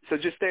 So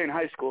just stay in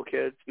high school,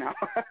 kids. Now,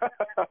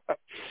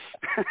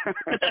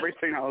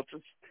 everything else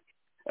is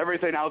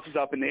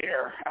up in the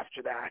air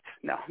after that.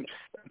 No, I'm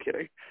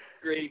kidding.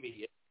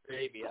 Gravy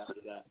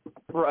after that.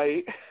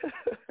 Right.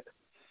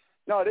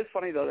 No, it is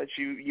funny though that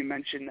you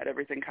mentioned that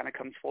everything kind of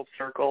comes full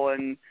circle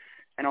and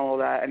all of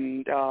that,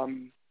 and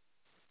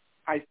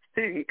I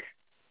think,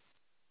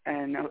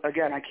 and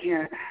again, I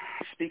can't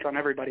speak on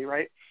everybody,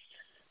 right?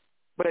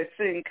 But I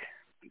think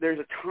there's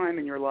a time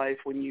in your life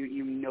when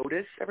you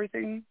notice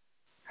everything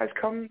has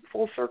come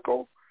full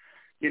circle,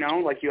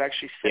 like you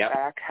actually sit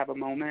back, have a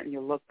moment, and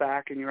you look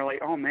back and you're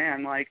like, oh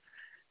man, like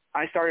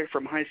I started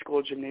from high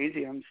school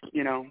gymnasiums,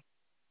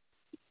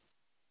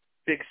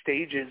 big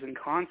stages and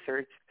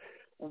concerts.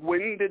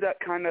 When did that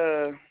kind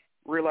of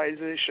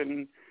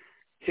realization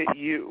hit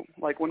you?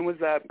 Like, when was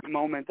that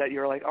moment that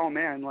you're like, oh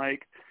man,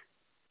 like,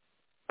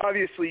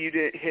 obviously you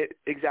didn't hit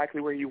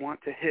exactly where you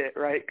want to hit,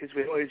 right? Because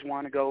we always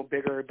want to go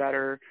bigger,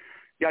 better,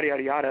 yada,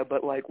 yada, yada.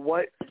 But, like,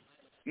 what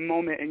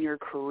moment in your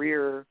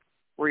career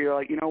where you're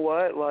like, you know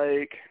what,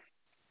 like,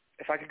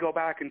 if I could go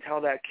back and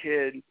tell that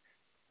kid,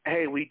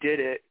 hey, we did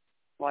it,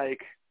 like,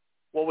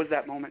 what was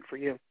that moment for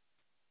you?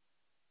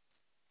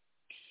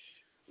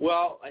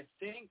 Well, I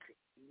think,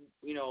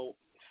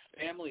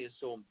 family is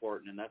so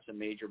important, and that's a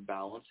major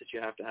balance that you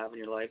have to have in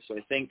your life. So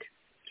I think,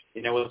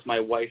 with my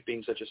wife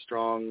being such a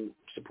strong,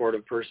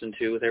 supportive person,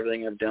 too, with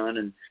everything I've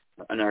done,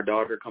 and our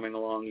daughter coming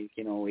along,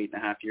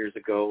 8.5 years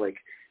ago, like,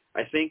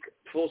 I think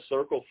full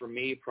circle for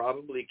me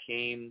probably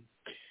came,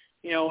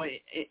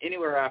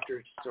 anywhere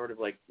after sort of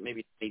like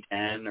maybe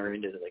 2010 or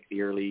into like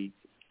the early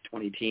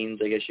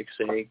 20-teens, I guess you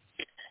could say.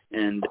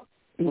 And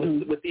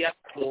with the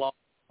album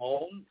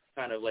Home,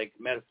 kind of like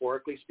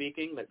metaphorically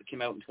speaking, like it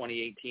came out in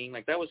 2018,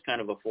 like that was kind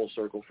of a full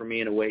circle for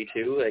me in a way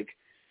too, like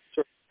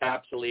sort of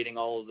encapsulating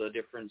all of the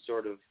different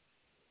sort of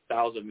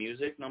styles of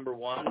music, number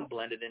one,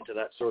 blended into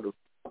that sort of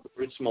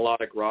roots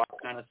melodic rock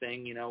kind of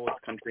thing, with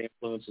country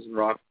influences and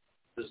rock.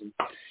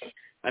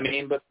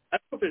 And, but I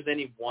don't know if there's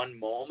any one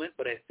moment,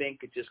 but I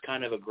think it's just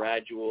kind of a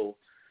gradual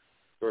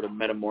sort of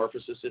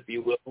metamorphosis, if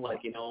you will,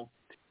 like,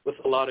 with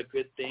a lot of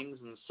good things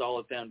and a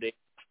solid foundation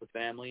for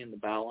family and the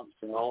balance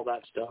and all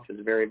that stuff is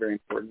very, very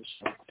important.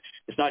 So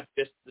it's not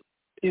just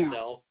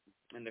itself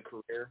and the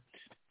career.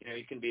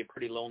 You can be a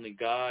pretty lonely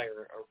guy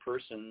or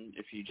person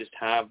if you just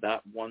have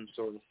that one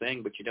sort of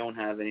thing, but you don't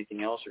have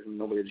anything else or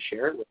nobody to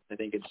share it with. I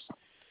think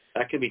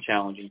that can be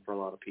challenging for a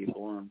lot of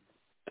people. And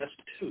that's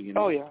too,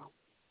 Oh, yeah.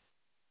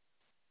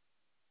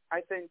 I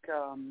think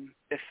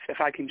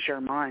if I can share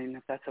mine,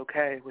 if that's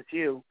okay with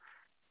you.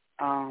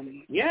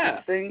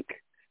 I think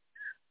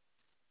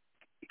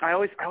I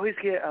always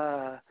get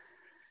how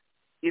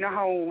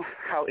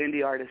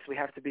indie artists, we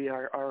have to be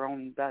our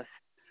own best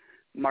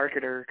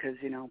marketer because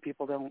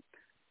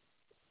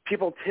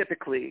people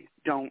typically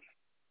don't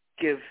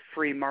give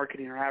free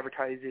marketing or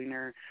advertising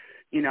or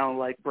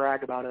like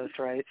brag about us,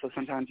 right? So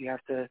sometimes you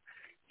have to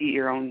eat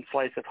your own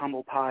slice of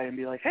humble pie and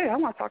be like, hey, I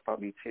want to talk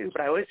about me too, but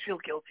I always feel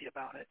guilty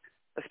about it,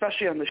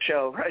 especially on the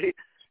show, right?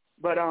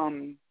 But I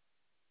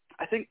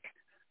think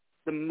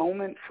the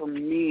moment for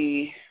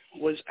me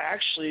was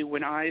actually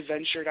when I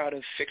ventured out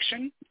of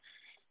fiction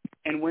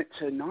and went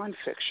to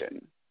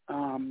nonfiction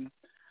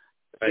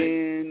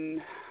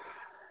in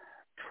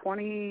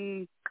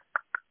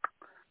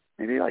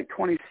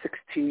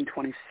 2016,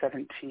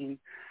 2017.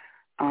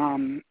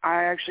 I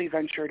actually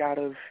ventured out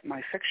of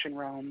my fiction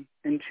realm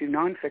into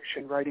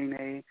nonfiction, writing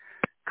a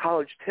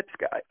college tips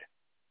guide.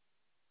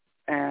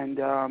 And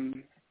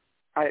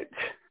nice.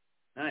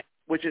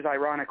 Which is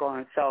ironical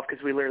in itself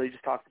because we literally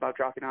just talked about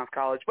dropping out of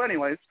college. But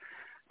anyways,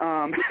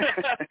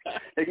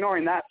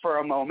 ignoring that for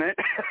a moment,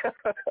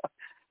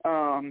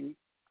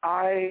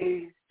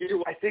 I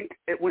think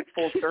it went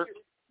full circle.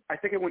 I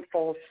think it went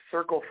full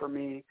circle for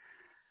me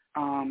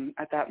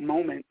at that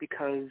moment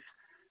because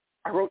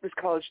I wrote this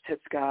college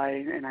tips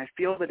guide and I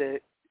fielded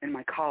it in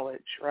my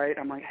college, right?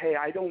 I'm like, hey,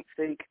 I don't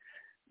think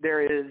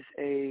there is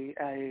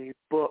a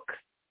book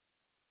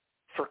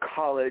for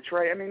college,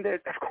 right? I mean,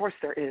 of course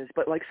there is,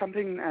 but like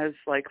something as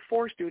like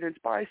for students,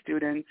 by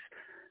students,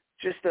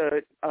 just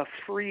a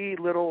free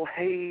little,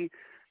 hey,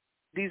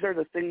 these are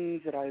the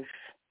things that I've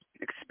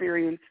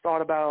experienced,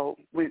 thought about,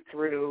 went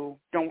through,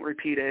 don't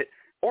repeat it,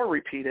 or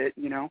repeat it,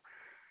 you know.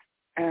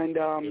 And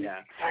so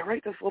I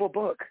write this little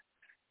book,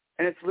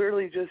 and it's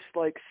literally just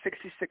like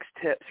 66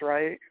 tips,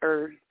 right?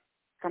 Or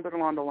something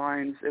along the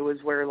lines. It was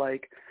where,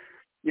 like,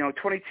 you know,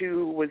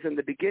 22 was in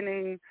the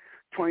beginning,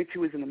 22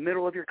 was in the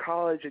middle of your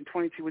college, and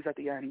 22 was at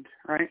the end,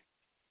 right?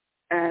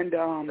 And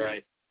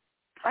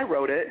I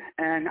wrote it,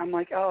 and I'm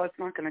like, oh, it's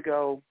not going to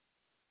go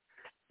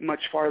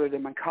much farther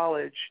than my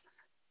college.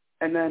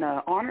 And then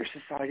an honor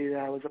society that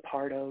I was a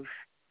part of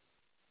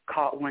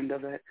caught wind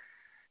of it.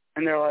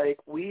 And they're like,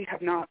 we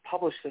have not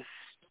published this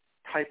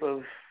type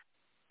of,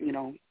 you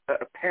know,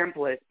 a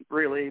pamphlet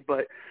really,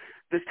 but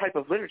this type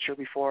of literature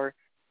before.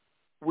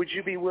 Would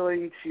you be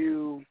willing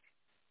to,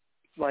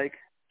 like,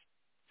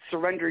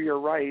 surrender your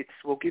rights?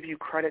 We'll give you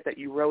credit that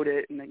you wrote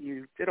it and that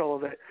you did all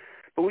of it,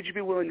 but would you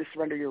be willing to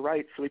surrender your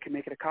rights so we can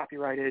make it a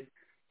copyrighted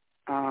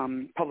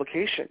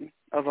publication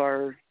of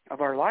our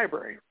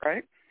library,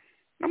 right?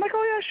 And I'm like,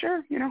 oh yeah,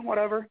 sure, you know,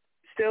 whatever.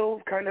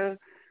 Still kind of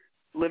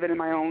living in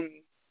my own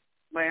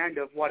land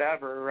of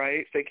whatever,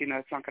 right? Thinking that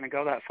it's not going to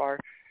go that far.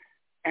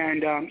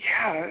 And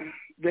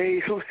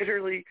they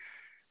literally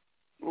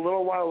a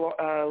little while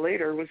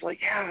later was like,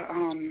 I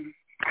don't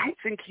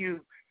think you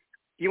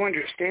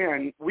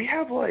understand. We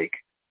have like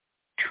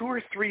 2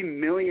 or 3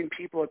 million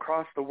people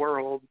across the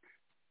world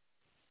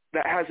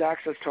that has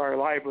access to our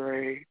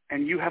library,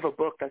 and you have a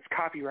book that's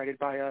copyrighted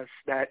by us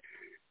that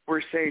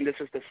we're saying this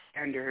is the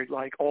standard,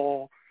 like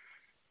all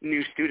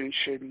new students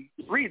should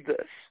read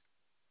this.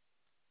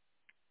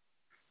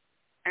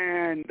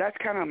 And that's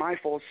kind of my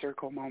full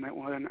circle moment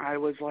when I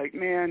was like,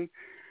 man,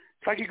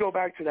 if I could go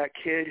back to that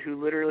kid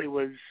who literally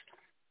was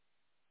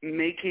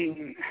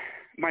making,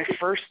 my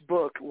first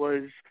book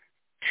was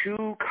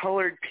 2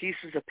 colored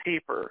pieces of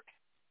paper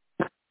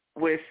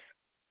with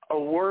a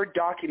Word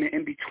document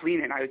in between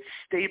it, and I would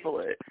staple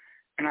it,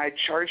 and I'd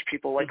charge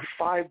people like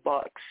 $5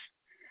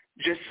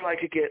 just so I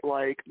could get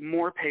like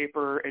more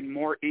paper and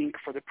more ink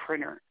for the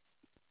printer.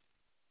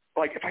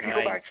 Like, if I could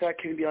go back to that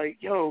kid and be like,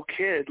 yo,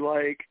 kid,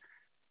 like,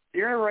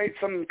 you're going to write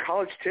some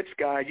college tips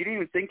guide. You didn't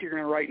even think you're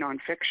going to write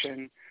nonfiction,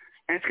 and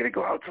it's going to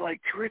go out to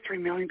like 2 or 3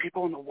 million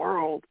people in the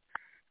world.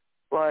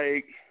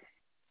 Like,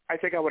 I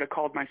think I would have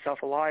called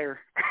myself a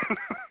liar.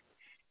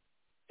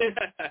 That's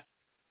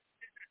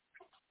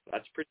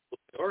a pretty cool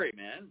story,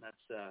 man.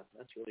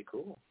 That's really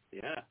cool.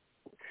 Yeah.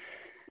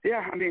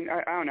 Yeah, I mean,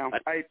 I don't know.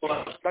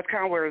 That's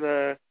kind of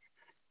where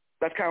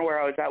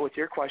I was at with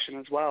your question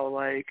as well.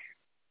 Like,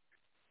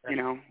 you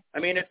know, I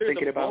mean, if there's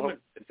a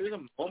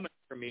moment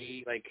for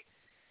me, like,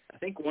 I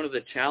think one of the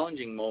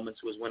challenging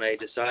moments was when I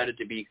decided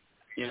to be,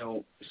 you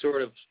know,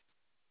 sort of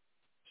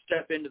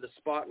step into the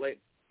spotlight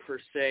per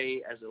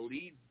se as a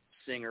lead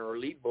singer or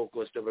lead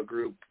vocalist of a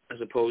group, as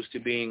opposed to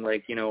being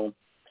like, you know,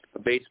 a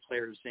bass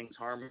player who sings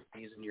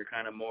harmonies and you're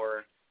kind of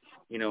more,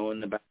 you know, in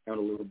the background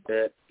a little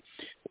bit,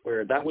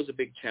 where that was a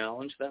big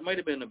challenge. That might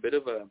have been a bit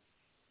of a,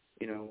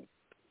 you know,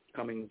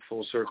 coming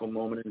full circle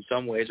moment in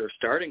some ways, or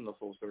starting the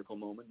full circle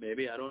moment,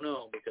 maybe. I don't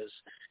know, because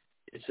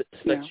it's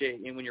such a,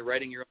 and when you're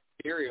writing your own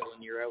material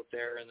and you're out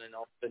there and then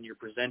all of a sudden you're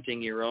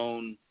presenting your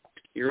own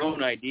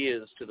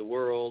ideas to the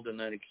world, and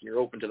then you're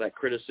open to that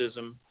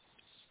criticism,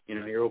 you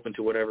know, you're open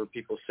to whatever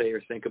people say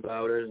or think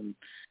about it, and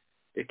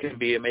it can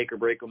be a make or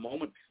break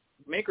moment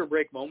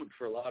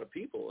for a lot of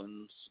people,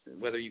 and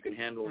whether you can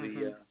handle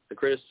the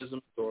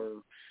criticisms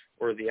or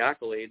the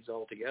accolades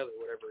altogether,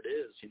 whatever it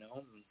is, you know.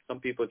 And some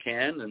people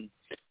can, and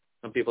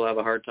some people have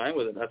a hard time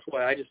with it. That's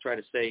why I just try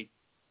to say,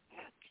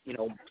 you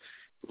know,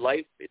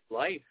 life is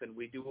life, and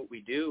we do what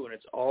we do, and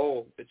it's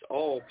all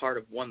part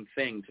of one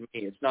thing to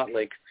me. It's not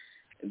like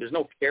there's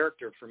no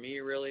character for me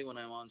really when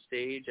I'm on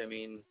stage. I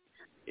mean,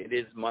 it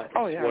is what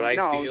I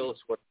feel.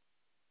 It's what,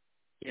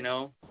 you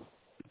know.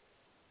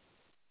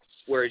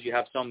 Whereas you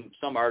have some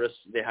artists,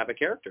 they have a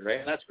character, right?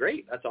 And that's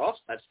great. That's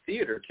awesome. That's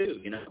theater too,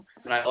 you know.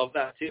 And I love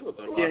that too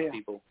about a lot of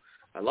people.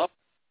 I love it.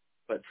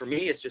 But for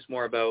me, it's just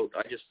more about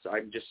I just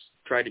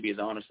try to be as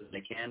honest as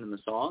I can in the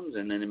songs,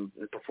 and then in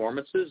the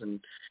performances,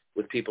 and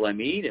with people I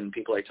meet and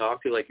people I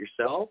talk to, like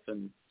yourself.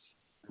 And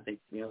I think,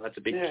 you know, that's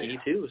a big key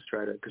too, is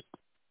try to, because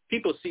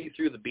people see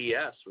through the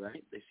BS,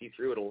 right? They see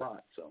through it a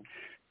lot. So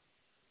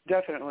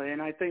definitely,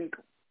 and I think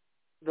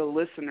the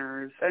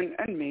listeners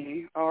and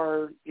me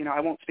are, you know, I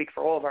won't speak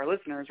for all of our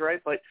listeners,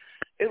 right? But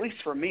at least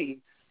for me,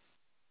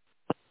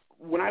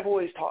 when I've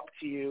always talked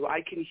to you,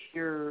 I can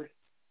hear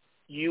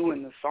you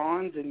in the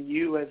songs and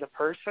you as a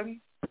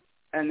person,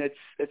 and it's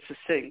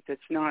succinct.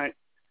 It's not,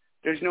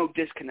 there's no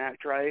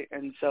disconnect, right?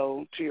 And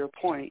so to your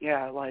point,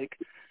 like,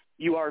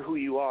 you are who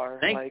you are.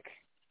 Thanks. Like,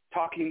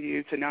 talking to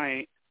you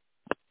tonight,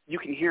 you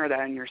can hear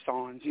that in your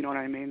songs. You know what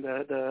I mean?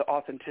 The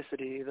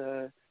authenticity,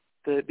 the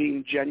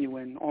being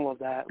genuine, all of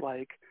that,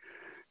 like,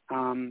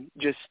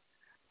 just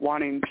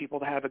wanting people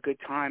to have a good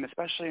time,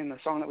 especially in the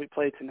song that we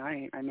played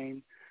tonight. I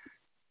mean,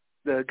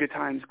 the good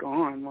time's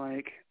gone.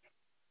 Like,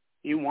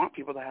 you want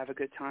people to have a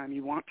good time.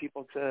 You want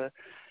people to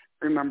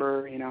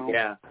remember, you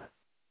know,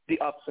 the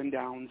ups and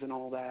downs and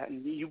all that.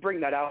 And you bring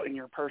that out in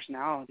your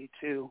personality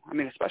too. I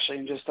mean, especially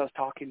in just us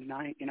talking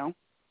tonight, you know?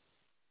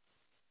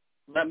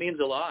 That means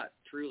a lot.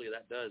 Truly,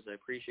 that does. I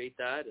appreciate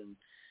that.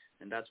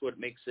 And that's what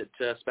makes it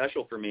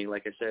special for me.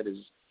 Like I said, is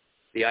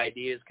the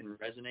ideas can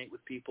resonate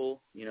with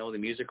people. You know, the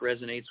music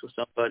resonates with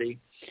somebody.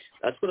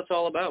 That's what it's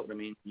all about. I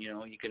mean, you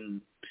know, you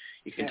can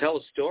tell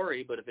a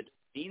story, but if it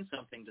means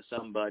something to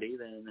somebody,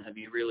 then have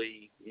you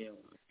really, you know,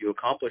 you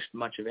accomplished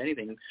much of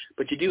anything?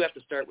 But you do have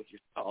to start with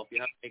yourself. You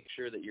have to make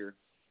sure that you're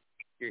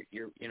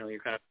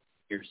kind of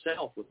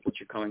yourself with what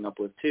you're coming up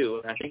with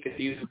too. And I think if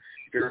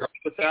you're up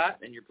with that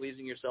and you're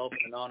pleasing yourself in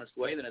an honest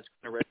way, then it's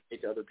going to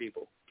resonate to other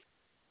people.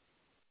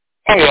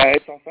 Oh yeah,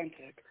 it's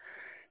authentic.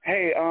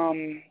 Hey,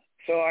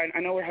 so I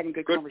know we're having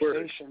good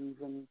conversations,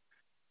 and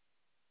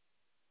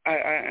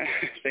I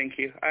thank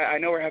you. I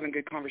know we're having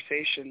good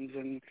conversations,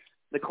 and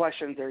the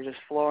questions are just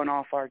flowing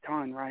off our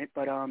tongue, right?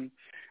 But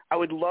I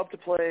would love to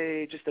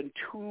play just a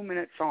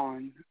 2-minute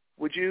song.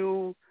 Would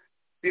you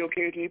be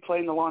okay with me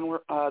playing the Long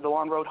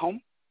Road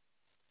Home?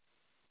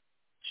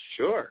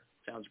 Sure.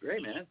 Sounds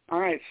great, man. All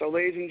right. So,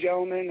 ladies and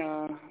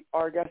gentlemen,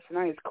 our guest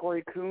tonight is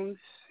Cory Coons.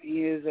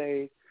 He is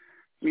a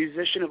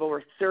musician of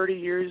over 30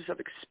 years of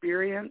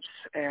experience,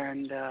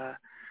 and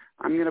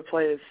I'm going to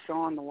play his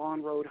song, The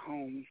Long Road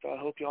Home, so I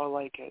hope you all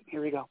like it.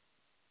 Here we go.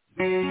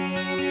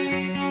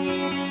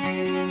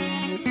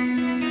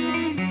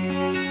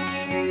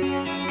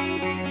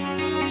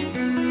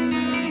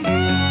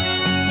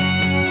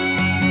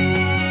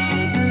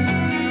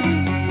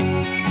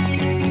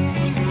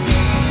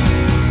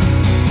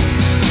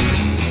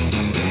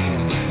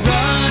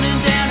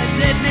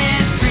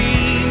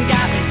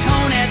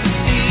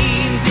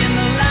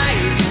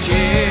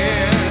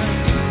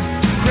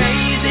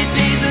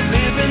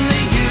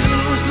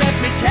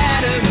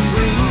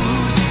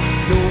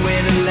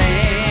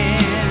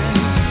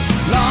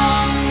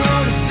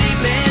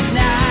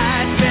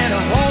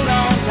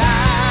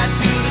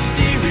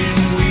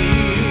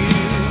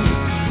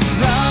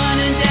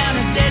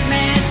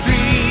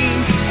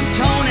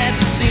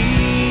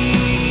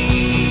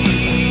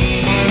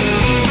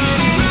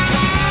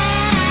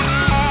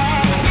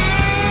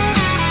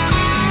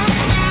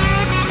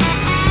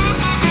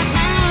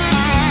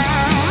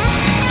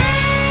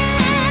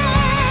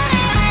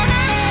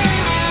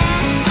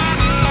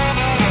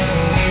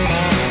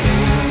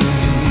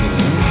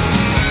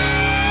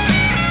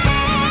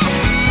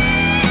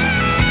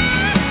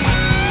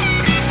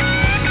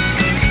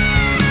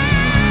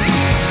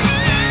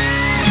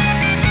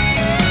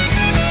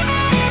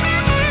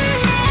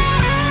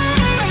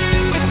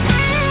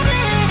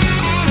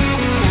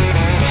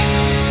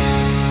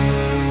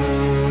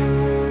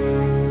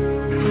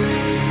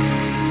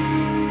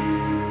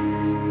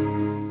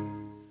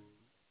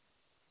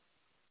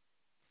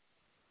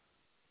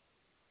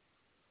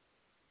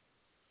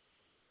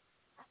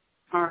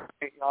 All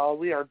right, y'all.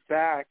 We are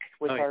back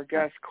with our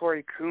guest,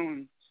 Cory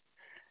Coons,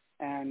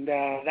 and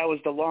that was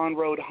The Long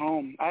Road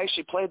Home. I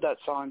actually played that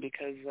song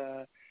because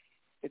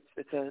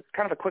it's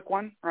kind of a quick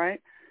one, right?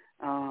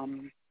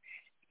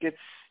 Gets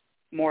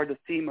more the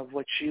theme of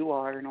what you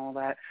are and all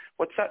that.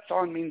 What's that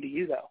song mean to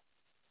you, though?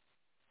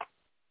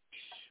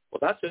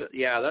 Well,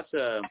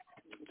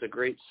 it's a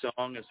great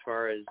song as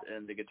far as,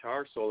 and the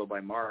guitar solo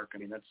by Mark. I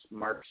mean, that's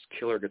Mark's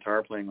killer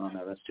guitar playing on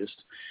that. That's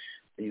just,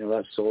 you know,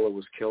 that solo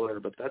was killer.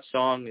 But that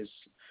song is,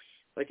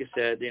 like I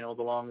said, you know,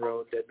 The Long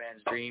Road, Dead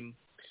Man's Dream,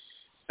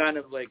 kind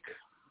of like,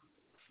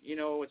 you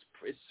know,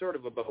 it's sort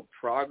of about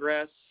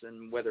progress,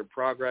 and whether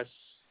progress,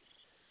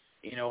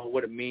 you know,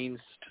 what it means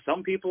to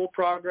some people,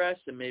 progress,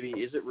 and maybe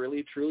is it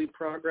really truly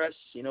progress,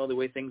 you know, the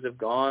way things have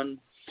gone.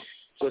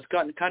 So it's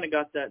kind of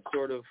got that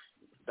sort of,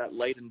 that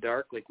light and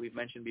dark, like we've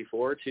mentioned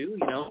before too,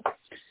 you know.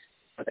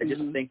 I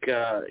just think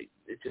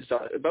it's just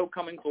about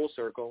coming full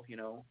circle, you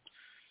know.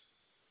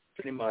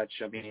 Pretty much.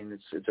 I mean,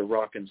 it's a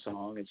rockin'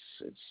 song.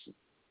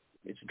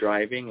 It's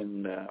driving,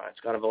 and it's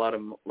got a lot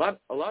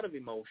of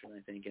emotion,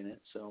 I think, in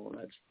it. So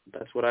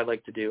that's what I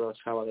like to do. That's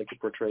how I like to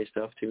portray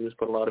stuff too, is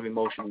put a lot of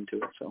emotion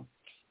into it. So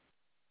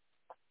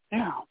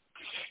yeah.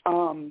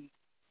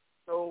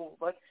 So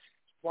let's,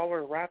 while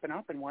we're wrapping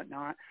up and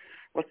whatnot,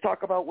 let's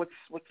talk about what's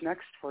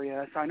next for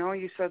you. So I know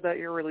you said that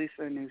you're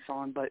releasing a new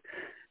song, but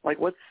like,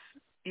 what's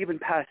even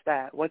past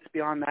that? What's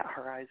beyond that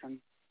horizon?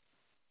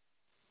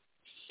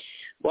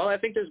 Well, I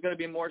think there's going to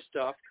be more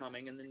stuff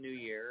coming in the new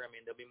year. I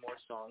mean, there'll be more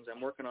songs.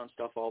 I'm working on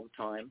stuff all the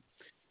time,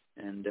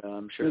 and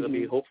I'm sure there'll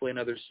be hopefully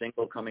another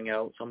single coming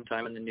out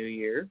sometime in the new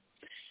year.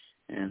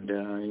 And,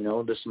 you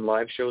know, there's some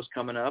live shows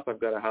coming up.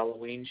 I've got a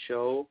Halloween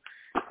show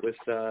with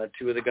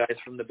two of the guys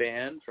from the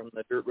band, from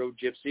the Dirt Road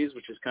Gypsys,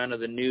 which is kind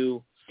of the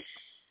new,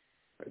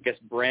 I guess,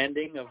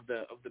 branding of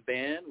the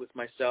band with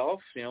myself,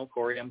 you know,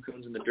 Cory M.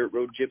 Coons and the Dirt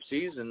Road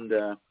Gypsys. And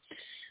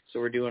so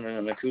we're doing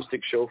an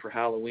acoustic show for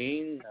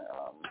Halloween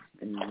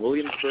in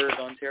Williamsburg,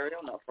 Ontario,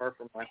 not far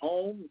from my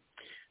home.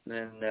 And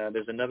then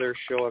there's another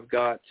show I've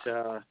got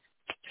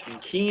in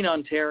Keene,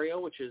 Ontario,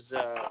 which is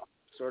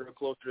sort of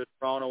closer to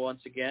Toronto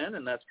once again,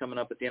 and that's coming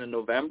up at the end of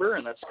November,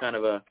 and that's kind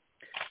of a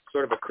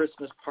sort of a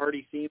Christmas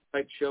party theme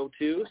type show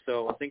too.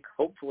 So I think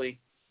hopefully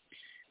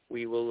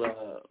we will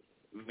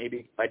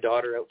maybe my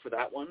daughter out for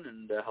that one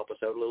and help us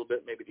out a little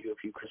bit. Maybe do a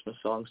few Christmas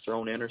songs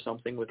thrown in or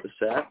something with the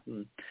set.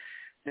 And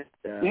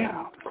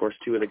of course,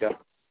 two of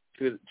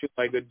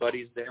my good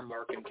buddies there,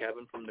 Mark and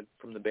Kevin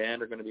from the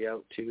band, are going to be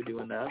out too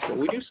doing that. So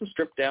we do some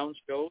stripped down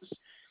shows,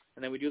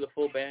 and then we do the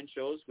full band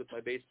shows with my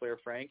bass player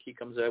Frank. He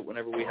comes out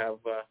whenever we have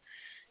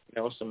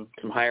some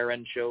higher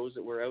end shows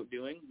that we're out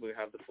doing. We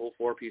have the full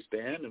 4-piece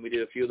band, and we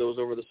did a few of those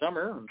over the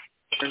summer, and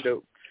turned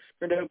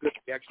out good.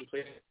 We actually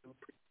played some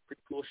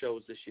pretty cool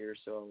shows this year,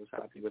 so I was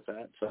happy with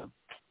that. So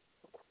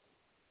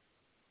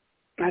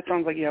that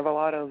sounds like you have a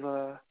lot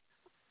of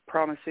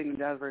promising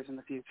endeavors in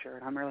the future,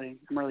 and I'm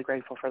really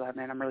grateful for that,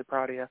 man. I'm really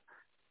proud of you.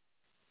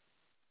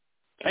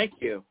 Thank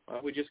you.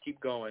 We just keep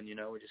going,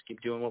 we just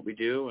keep doing what we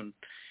do and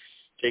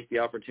take the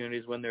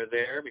opportunities when they're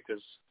there,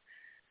 because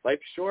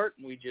life's short,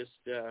 and we just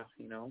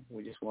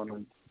we just want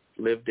to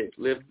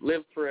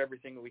live for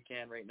everything that we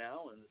can right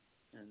now,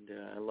 and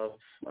I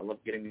love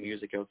getting the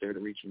music out there to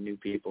reaching new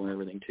people and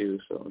everything too.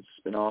 So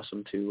it's been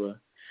awesome to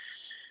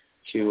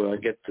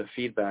get the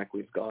feedback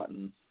we've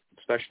gotten,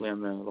 especially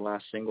on the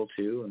last single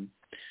too, and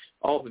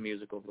all the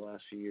music over the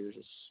last few years.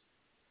 It's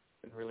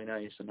been really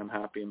nice, and I'm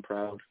happy and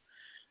proud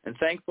and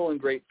thankful and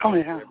grateful to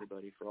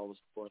everybody for all the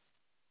support.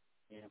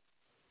 Yeah.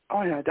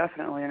 Oh yeah,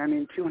 definitely. And I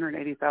mean,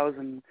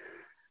 280,000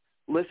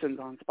 listens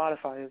on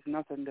Spotify is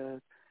nothing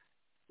to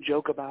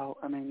joke about.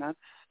 I mean,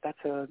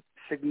 that's a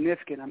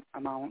significant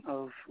amount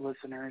of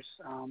listeners.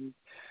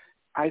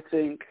 I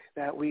think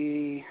that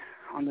we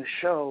on the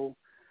show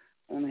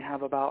only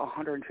have about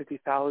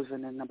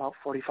 150,000 in about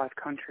 45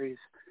 countries,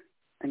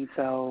 and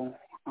so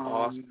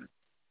awesome.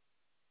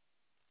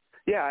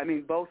 Yeah, I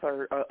mean, both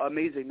are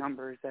amazing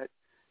numbers. That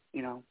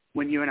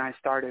when you and I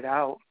started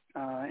out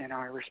in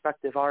our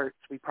respective arts,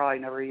 we probably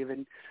never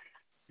even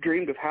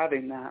dreamed of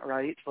having that,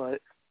 right?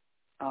 But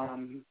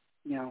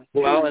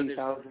well, and there's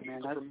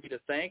people for me to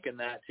thank in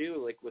that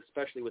too, like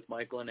especially with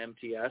Michael and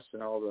MTS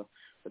and all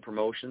the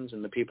promotions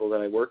and the people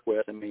that I work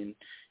with. I mean,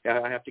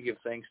 I have to give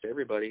thanks to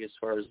everybody as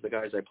far as the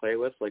guys I play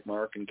with, like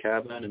Mark and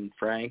Kevin and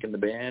Frank and the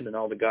band, and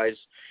all the guys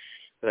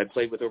that I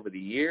played with over the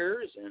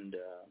years, and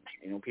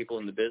people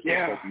in the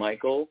business like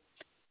Michael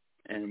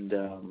and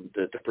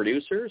the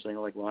producers,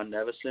 like Ron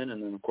Nevison,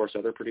 and then of course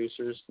other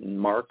producers, and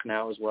Mark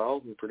now as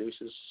well, who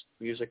produces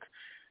music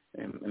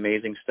and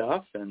amazing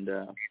stuff, and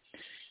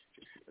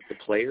the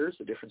players,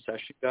 the different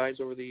session guys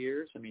over the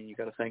years. I mean, you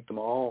got to thank them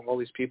all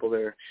these people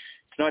there.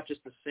 It's not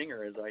just the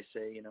singer, as I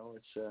say,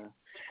 it's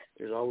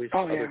there's always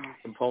other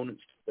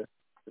components to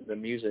the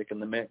music and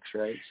the mix,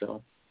 right?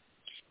 So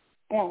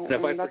well,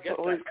 and that's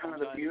always kind of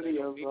the beauty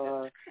of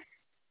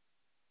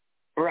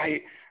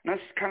right. And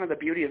that's kind of the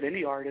beauty of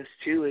indie artists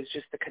too, is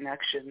just the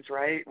connections,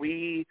 right?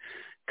 We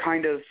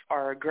kind of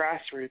are a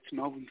grassroots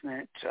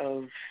movement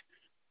of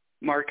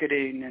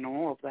marketing and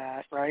all of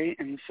that, right?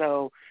 And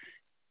so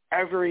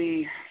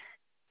every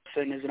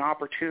person is an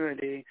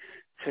opportunity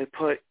to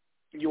put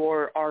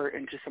your art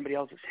into somebody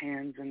else's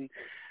hands, and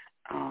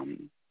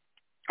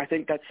I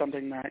think that's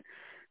something that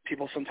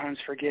people sometimes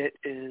forget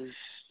is,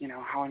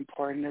 how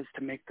important it is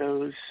to make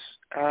those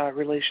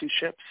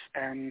relationships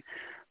and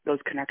those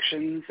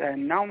connections,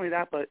 and not only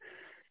that, but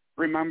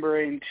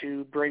remembering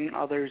to bring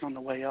others on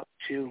the way up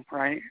too,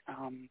 right?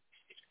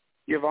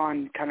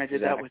 Yvonne kind of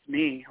did that with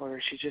me,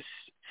 where she just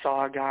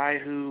saw a guy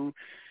who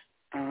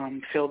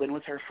filled in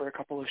with her for a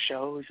couple of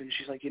shows, and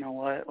she's like, you know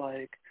what,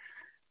 like,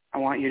 I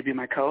want you to be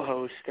my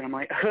co-host. And I'm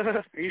like,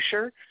 are you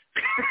sure?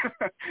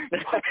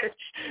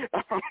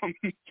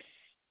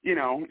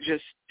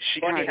 Just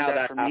she kind of did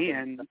that for me,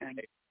 and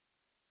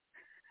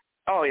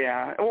oh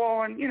yeah,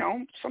 well,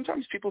 and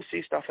sometimes people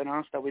see stuff in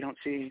us that we don't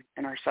see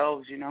in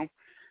ourselves,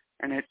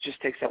 and it just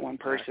takes that one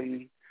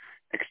person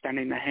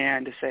extending the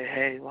hand to say,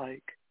 hey,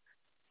 like,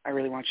 I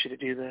really want you to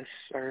do this,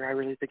 or I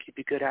really think you'd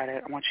be good at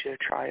it. I want you to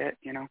try it,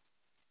 Well,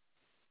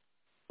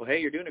 hey,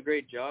 you're doing a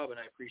great job, and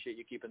I appreciate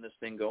you keeping this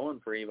thing going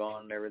for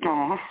Yvonne and everything.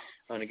 Aww.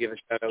 I want to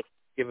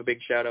give a big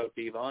shout out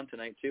to Yvonne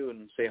tonight too,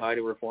 and say hi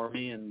to her for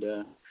me. And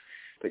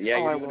but yeah,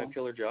 you're doing a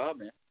killer job,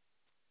 man.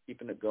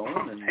 Keeping it going.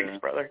 And thanks,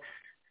 brother.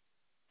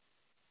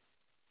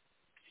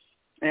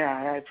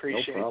 Yeah, I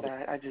appreciate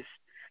that. I just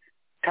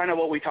kind of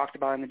what we talked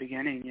about in the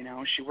beginning.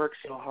 She works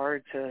so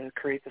hard to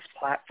create this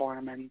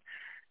platform, and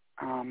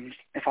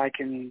if I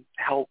can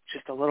help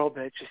just a little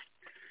bit, just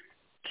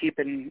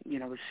keeping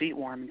the seat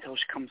warm until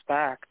she comes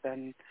back,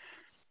 then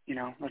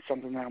that's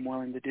something that I'm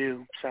willing to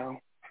do. So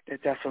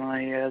it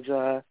definitely is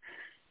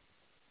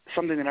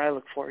something that I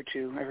look forward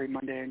to every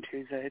Monday and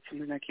Tuesday. It's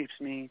something that keeps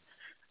me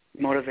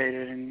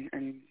motivated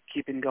and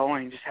keeping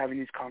going, just having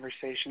these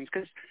conversations,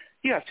 because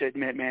you have to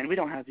admit, man, we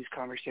don't have these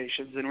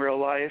conversations in real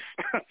life.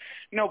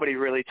 Nobody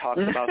really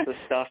talks about this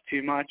stuff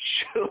too much.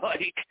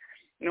 Like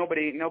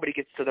nobody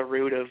gets to the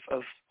root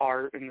of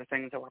art and the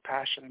things that we're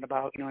passionate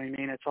about. You know what I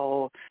mean? It's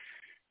all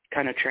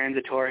kind of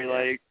transitory,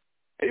 like,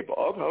 hey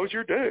Bob, how was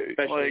your day?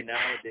 Especially like,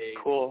 nowadays.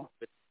 Cool.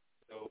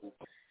 So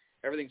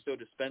everything's so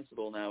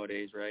dispensable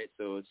nowadays, right?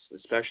 So it's,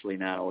 especially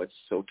now, it's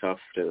so tough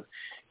to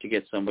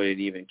get somebody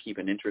to even keep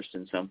an interest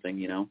in something,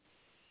 you know.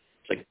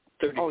 It's like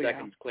 30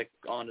 seconds, click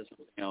on to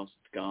something else,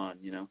 it's gone,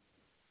 you know.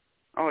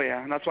 Oh,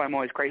 yeah, and that's why I'm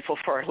always grateful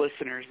for our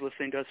listeners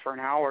listening to us for an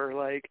hour,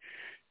 like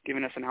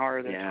giving us an hour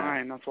of their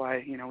time. That's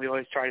why, you know, we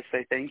always try to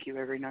say thank you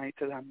every night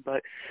to them.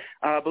 But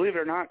believe it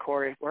or not,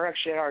 Cory, we're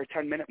actually at our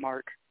 10-minute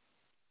mark.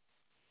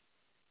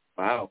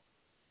 Wow.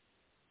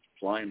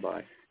 Flying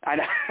by. I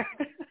know.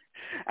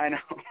 I know.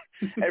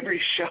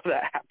 Every show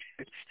that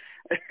happens,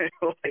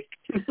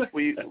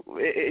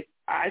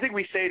 I think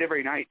we say it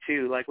every night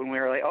too. Like when we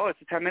were like, "Oh,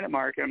 it's a 10-minute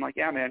mark," and I'm like,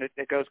 "Yeah, man,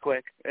 it goes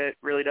quick. It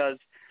really does."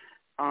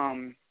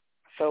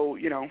 So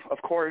you know,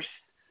 of course,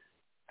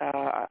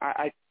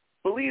 I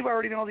believe I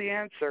already know the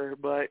answer.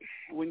 But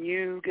when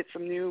you get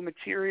some new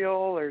material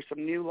or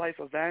some new life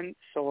events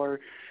or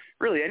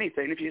really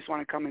anything, if you just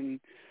want to come and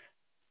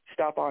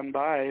stop on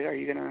by, are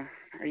you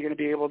gonna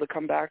be able to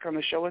come back on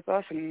the show with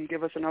us and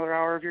give us another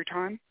hour of your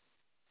time?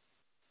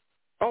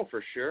 Oh,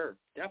 for sure,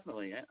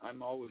 definitely.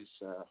 I'm always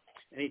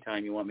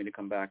anytime you want me to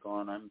come back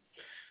on,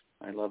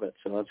 I love it.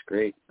 So that's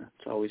great.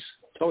 It's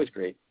always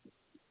great.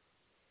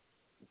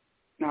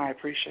 No, I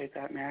appreciate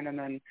that, man. And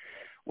then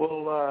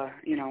we'll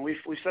you know, we've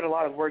said a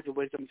lot of words of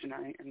wisdom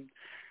tonight, and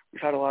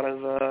we've had a lot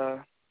of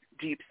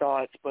deep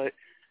thoughts. But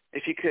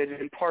if you could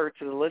impart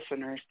to the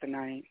listeners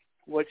tonight,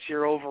 what's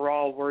your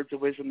overall words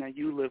of wisdom that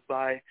you live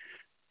by?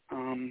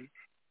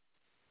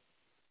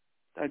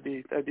 That'd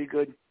be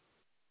good.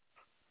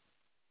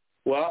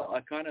 Well, I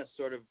kind of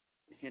sort of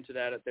hinted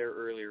at it there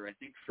earlier. I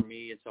think for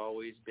me, it's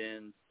always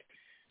been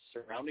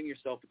surrounding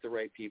yourself with the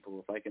right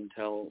people. If I can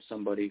tell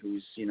somebody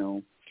who's, you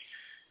know,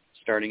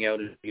 starting out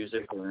in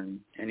music or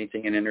in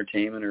anything in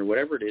entertainment or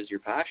whatever it is you're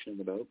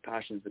passionate about,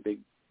 passion's a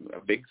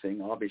big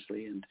thing,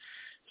 obviously, and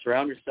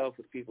surround yourself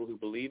with people who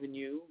believe in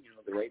you, you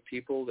know, the right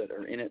people that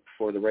are in it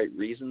for the right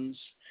reasons,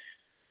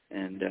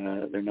 and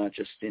they're not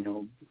just, you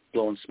know,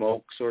 blowing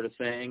smoke sort of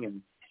thing.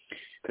 And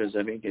because,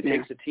 I mean, it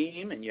takes a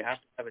team, and you have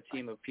to have a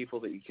team of people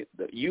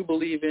that you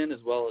believe in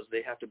as well as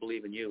they have to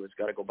believe in you. It's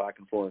got to go back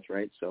and forth,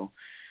 right? So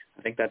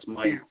I think that's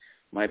my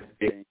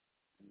big thing.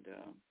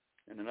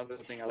 And another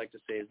thing I like to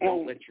say is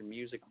don't let your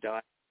music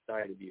die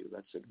inside of you.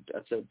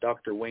 That's a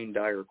Dr. Wayne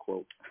Dyer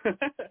quote.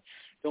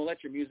 Don't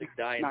let your music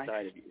die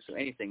inside of you. So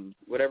anything,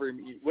 whatever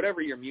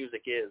your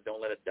music is,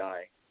 don't let it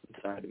die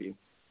inside of you.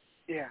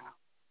 Yeah.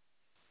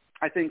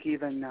 I think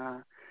even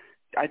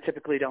I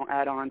typically don't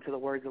add on to the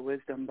words of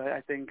wisdom, but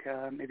I think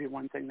maybe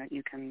one thing that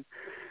you can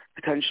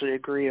potentially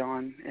agree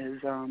on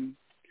is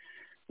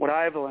what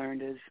I've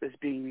learned is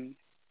being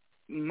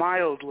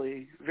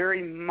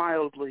very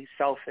mildly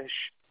selfish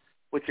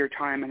with your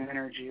time and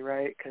energy,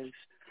 right? Because,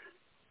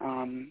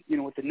 you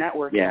know, with the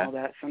network and all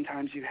that,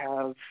 sometimes you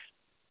have,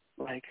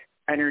 like,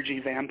 energy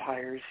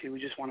vampires who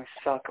just want to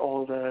suck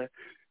all the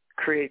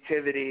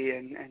creativity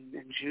and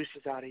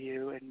juices out of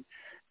you, and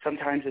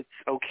sometimes it's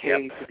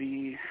okay to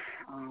be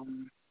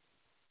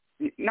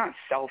not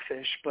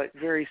selfish, but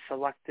very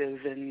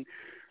selective in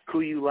who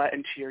you let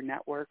into your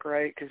network,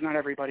 right? Because not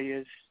everybody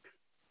is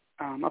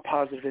a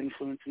positive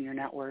influence in your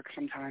network.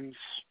 Sometimes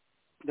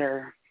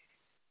they're,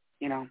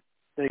 you know,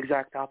 the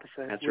exact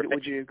opposite. That's right.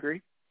 Would you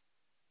agree?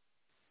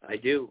 I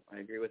do. I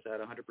agree with that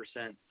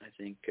 100%. I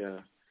think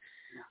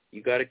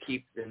you got to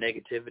keep the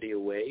negativity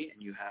away,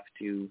 and you have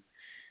to,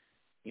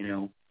 you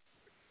know,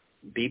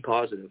 be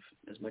positive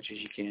as much as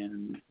you can.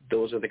 And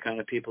those are the kind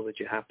of people that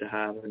you have to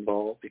have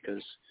involved,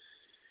 because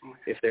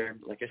if they're,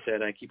 like I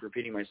said, I keep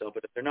repeating myself,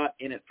 but if they're not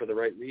in it for the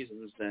right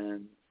reasons,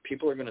 then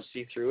people are going to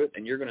see through it,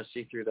 and you're going to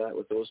see through that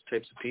with those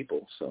types of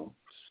people. So,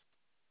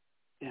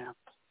 yeah.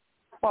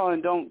 Well,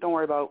 and don't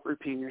worry about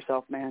repeating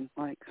yourself, man.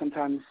 Like,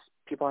 sometimes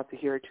people have to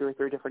hear it 2 or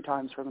 3 different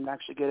times for them to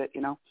actually get it,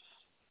 you know?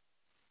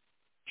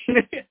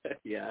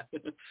 Yeah.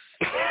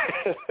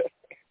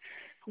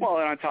 Well,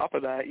 and on top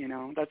of that, you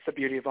know, that's the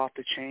beauty of Off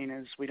the Chain,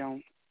 is we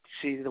don't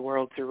see the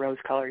world through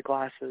rose-colored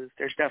glasses.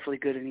 There's definitely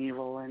good and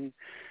evil, and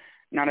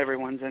not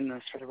everyone's in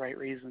this for the right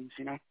reasons,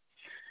 you know?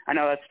 I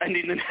know that's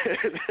ending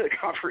the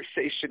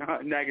conversation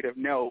on a negative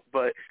note,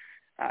 but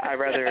I'd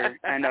rather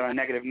end on a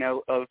negative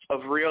note of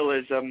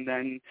realism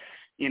than,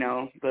 you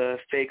know, the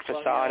fake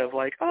facade of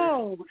like,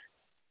 oh.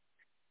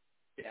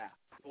 Yeah.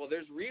 Well,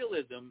 there's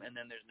realism and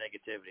then there's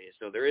negativity,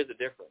 so there is a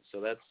difference. So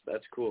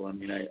that's cool. I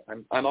mean,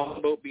 I'm all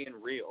about being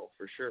real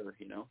for sure,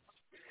 you know.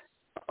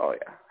 Oh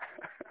yeah.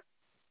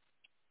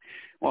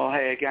 Well,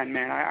 hey, again,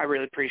 man, I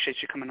really appreciate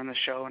you coming on the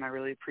show, and I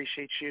really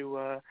appreciate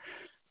you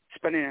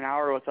spending an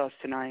hour with us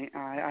tonight.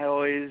 I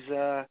always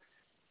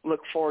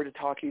look forward to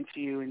talking to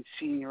you and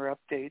seeing your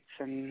updates,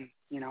 and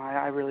you know,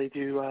 I really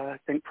do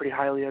think pretty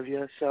highly of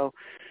you. So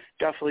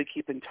definitely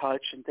keep in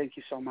touch, and thank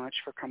you so much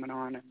for coming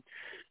on and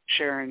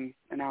sharing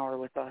an hour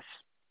with us.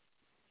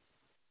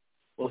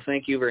 Well,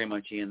 thank you very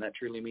much, Ian. That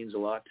truly means a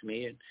lot to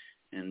me,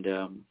 and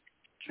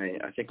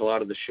I think a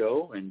lot of the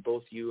show, and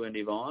both you and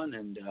Yvonne,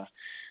 and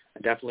I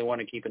definitely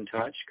want to keep in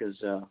touch, because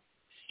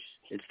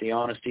it's the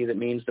honesty that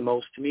means the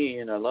most to me,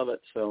 and I love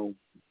it. So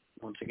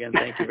once again,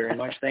 thank you very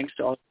much. Thanks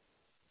to all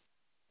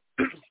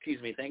people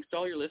Thanks to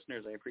all your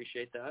listeners. I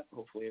appreciate that.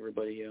 Hopefully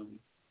everybody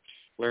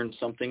learned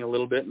something a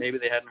little bit. Maybe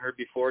they hadn't heard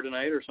before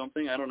tonight or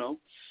something. I don't know.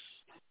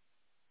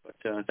 But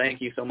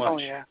thank you so much. Oh,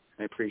 yeah.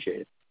 I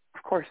appreciate it.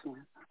 Of course,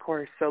 man. Of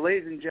course. So,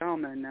 ladies and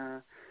gentlemen,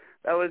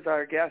 that was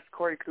our guest,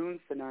 Cory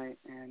Coons, tonight,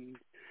 and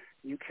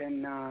you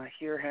can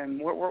hear him.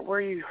 Where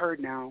are you heard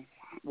now?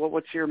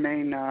 What's your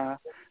main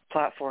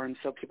platform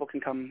so people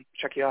can come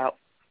check you out?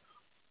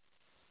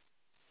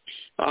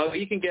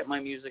 You can get my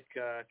music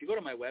if you go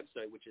to my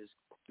website, which is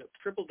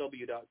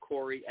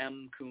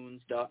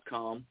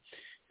www.corymcoons.com,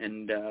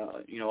 and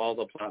all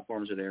the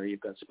platforms are there.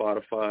 You've got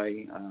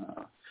Spotify,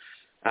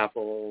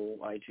 Apple,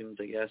 iTunes,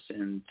 I guess,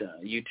 and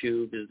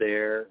YouTube is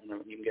there.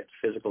 You can get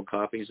physical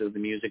copies of the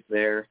music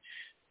there.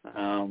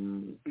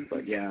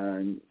 But yeah,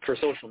 and for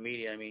social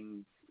media, I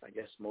mean, I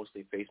guess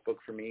mostly Facebook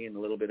for me, and a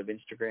little bit of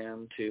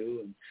Instagram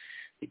too. And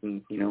you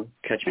can,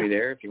 catch me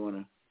there if you want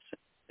to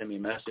send me a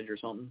message or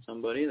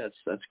somebody.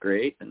 That's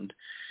great.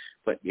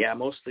 But yeah,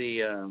 mostly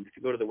if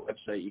you go to the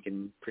website, you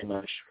can pretty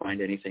much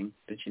find anything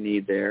that you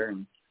need there.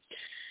 And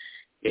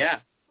yeah,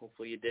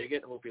 hopefully you dig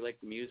it. Hope you like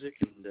the music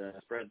and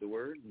spread the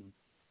word. And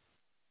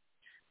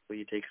hopefully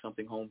you take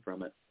something home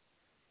from it.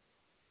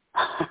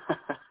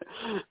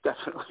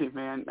 Definitely,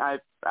 man.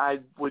 I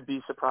would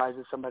be surprised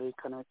if somebody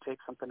couldn't take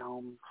something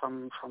home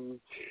from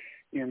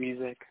your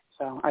music.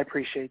 So I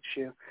appreciate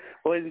you.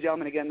 Well, ladies and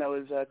gentlemen, again, that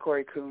was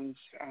Cory Coons.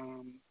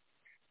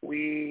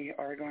 We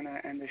are going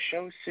to end the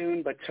show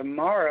soon, but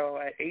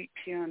tomorrow at 8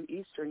 p.m.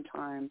 Eastern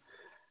Time,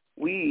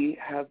 we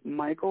have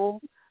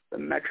Michael, the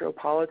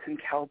Metropolitan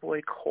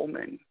Cowboy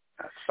Coleman,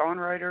 a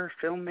songwriter,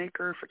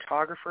 filmmaker,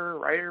 photographer,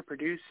 writer,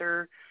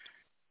 producer,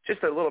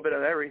 just a little bit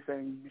of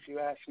everything, if you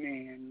ask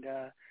me. And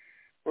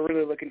we're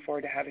really looking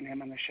forward to having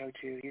him on the show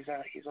too. He's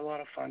a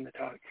lot of fun to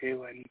talk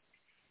to,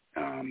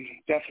 and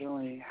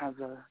definitely has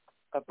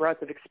a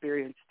breadth of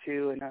experience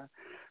too, and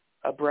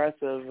a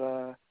breadth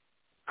of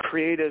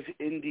creative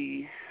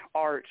indie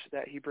art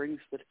that he brings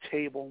to the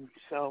table.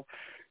 So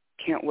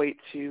can't wait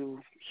to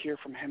hear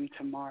from him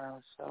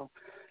tomorrow. So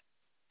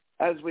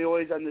as we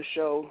always end the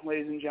show,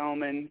 ladies and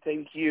gentlemen,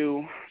 thank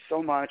you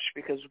so much,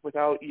 because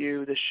without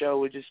you, the show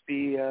would just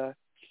be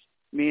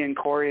me and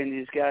Cory and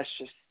these guests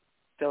just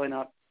filling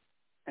up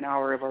an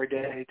hour of our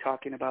day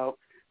talking about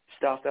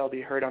stuff that'll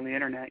be heard on the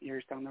internet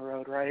years down the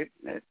road, right?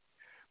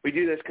 We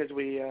do this because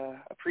we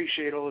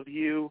appreciate all of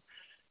you,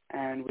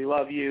 and we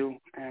love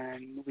you,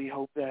 and we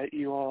hope that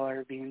you all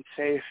are being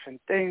safe and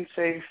staying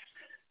safe,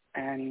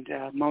 and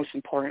most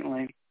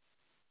importantly,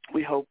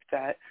 we hope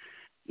that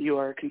you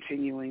are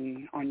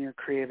continuing on your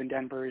creative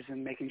endeavors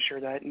and making sure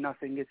that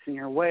nothing gets in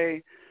your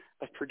way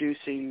of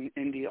producing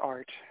indie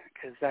art,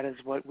 because that is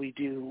what we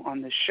do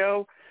on this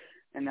show,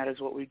 and that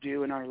is what we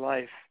do in our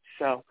life.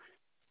 So,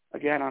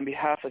 again, on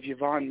behalf of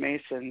Yvonne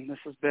Mason, this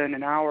has been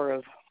an hour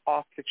of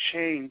Off the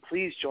Chain.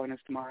 Please join us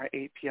tomorrow at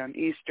 8 p.m.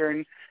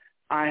 Eastern.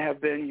 I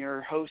have been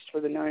your host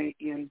for the night,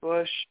 Ian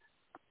Bush.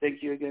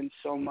 Thank you again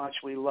so much.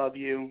 We love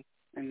you,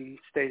 and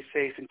stay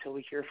safe until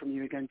we hear from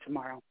you again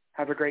tomorrow.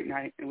 Have a great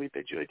night, and we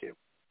bid you adieu.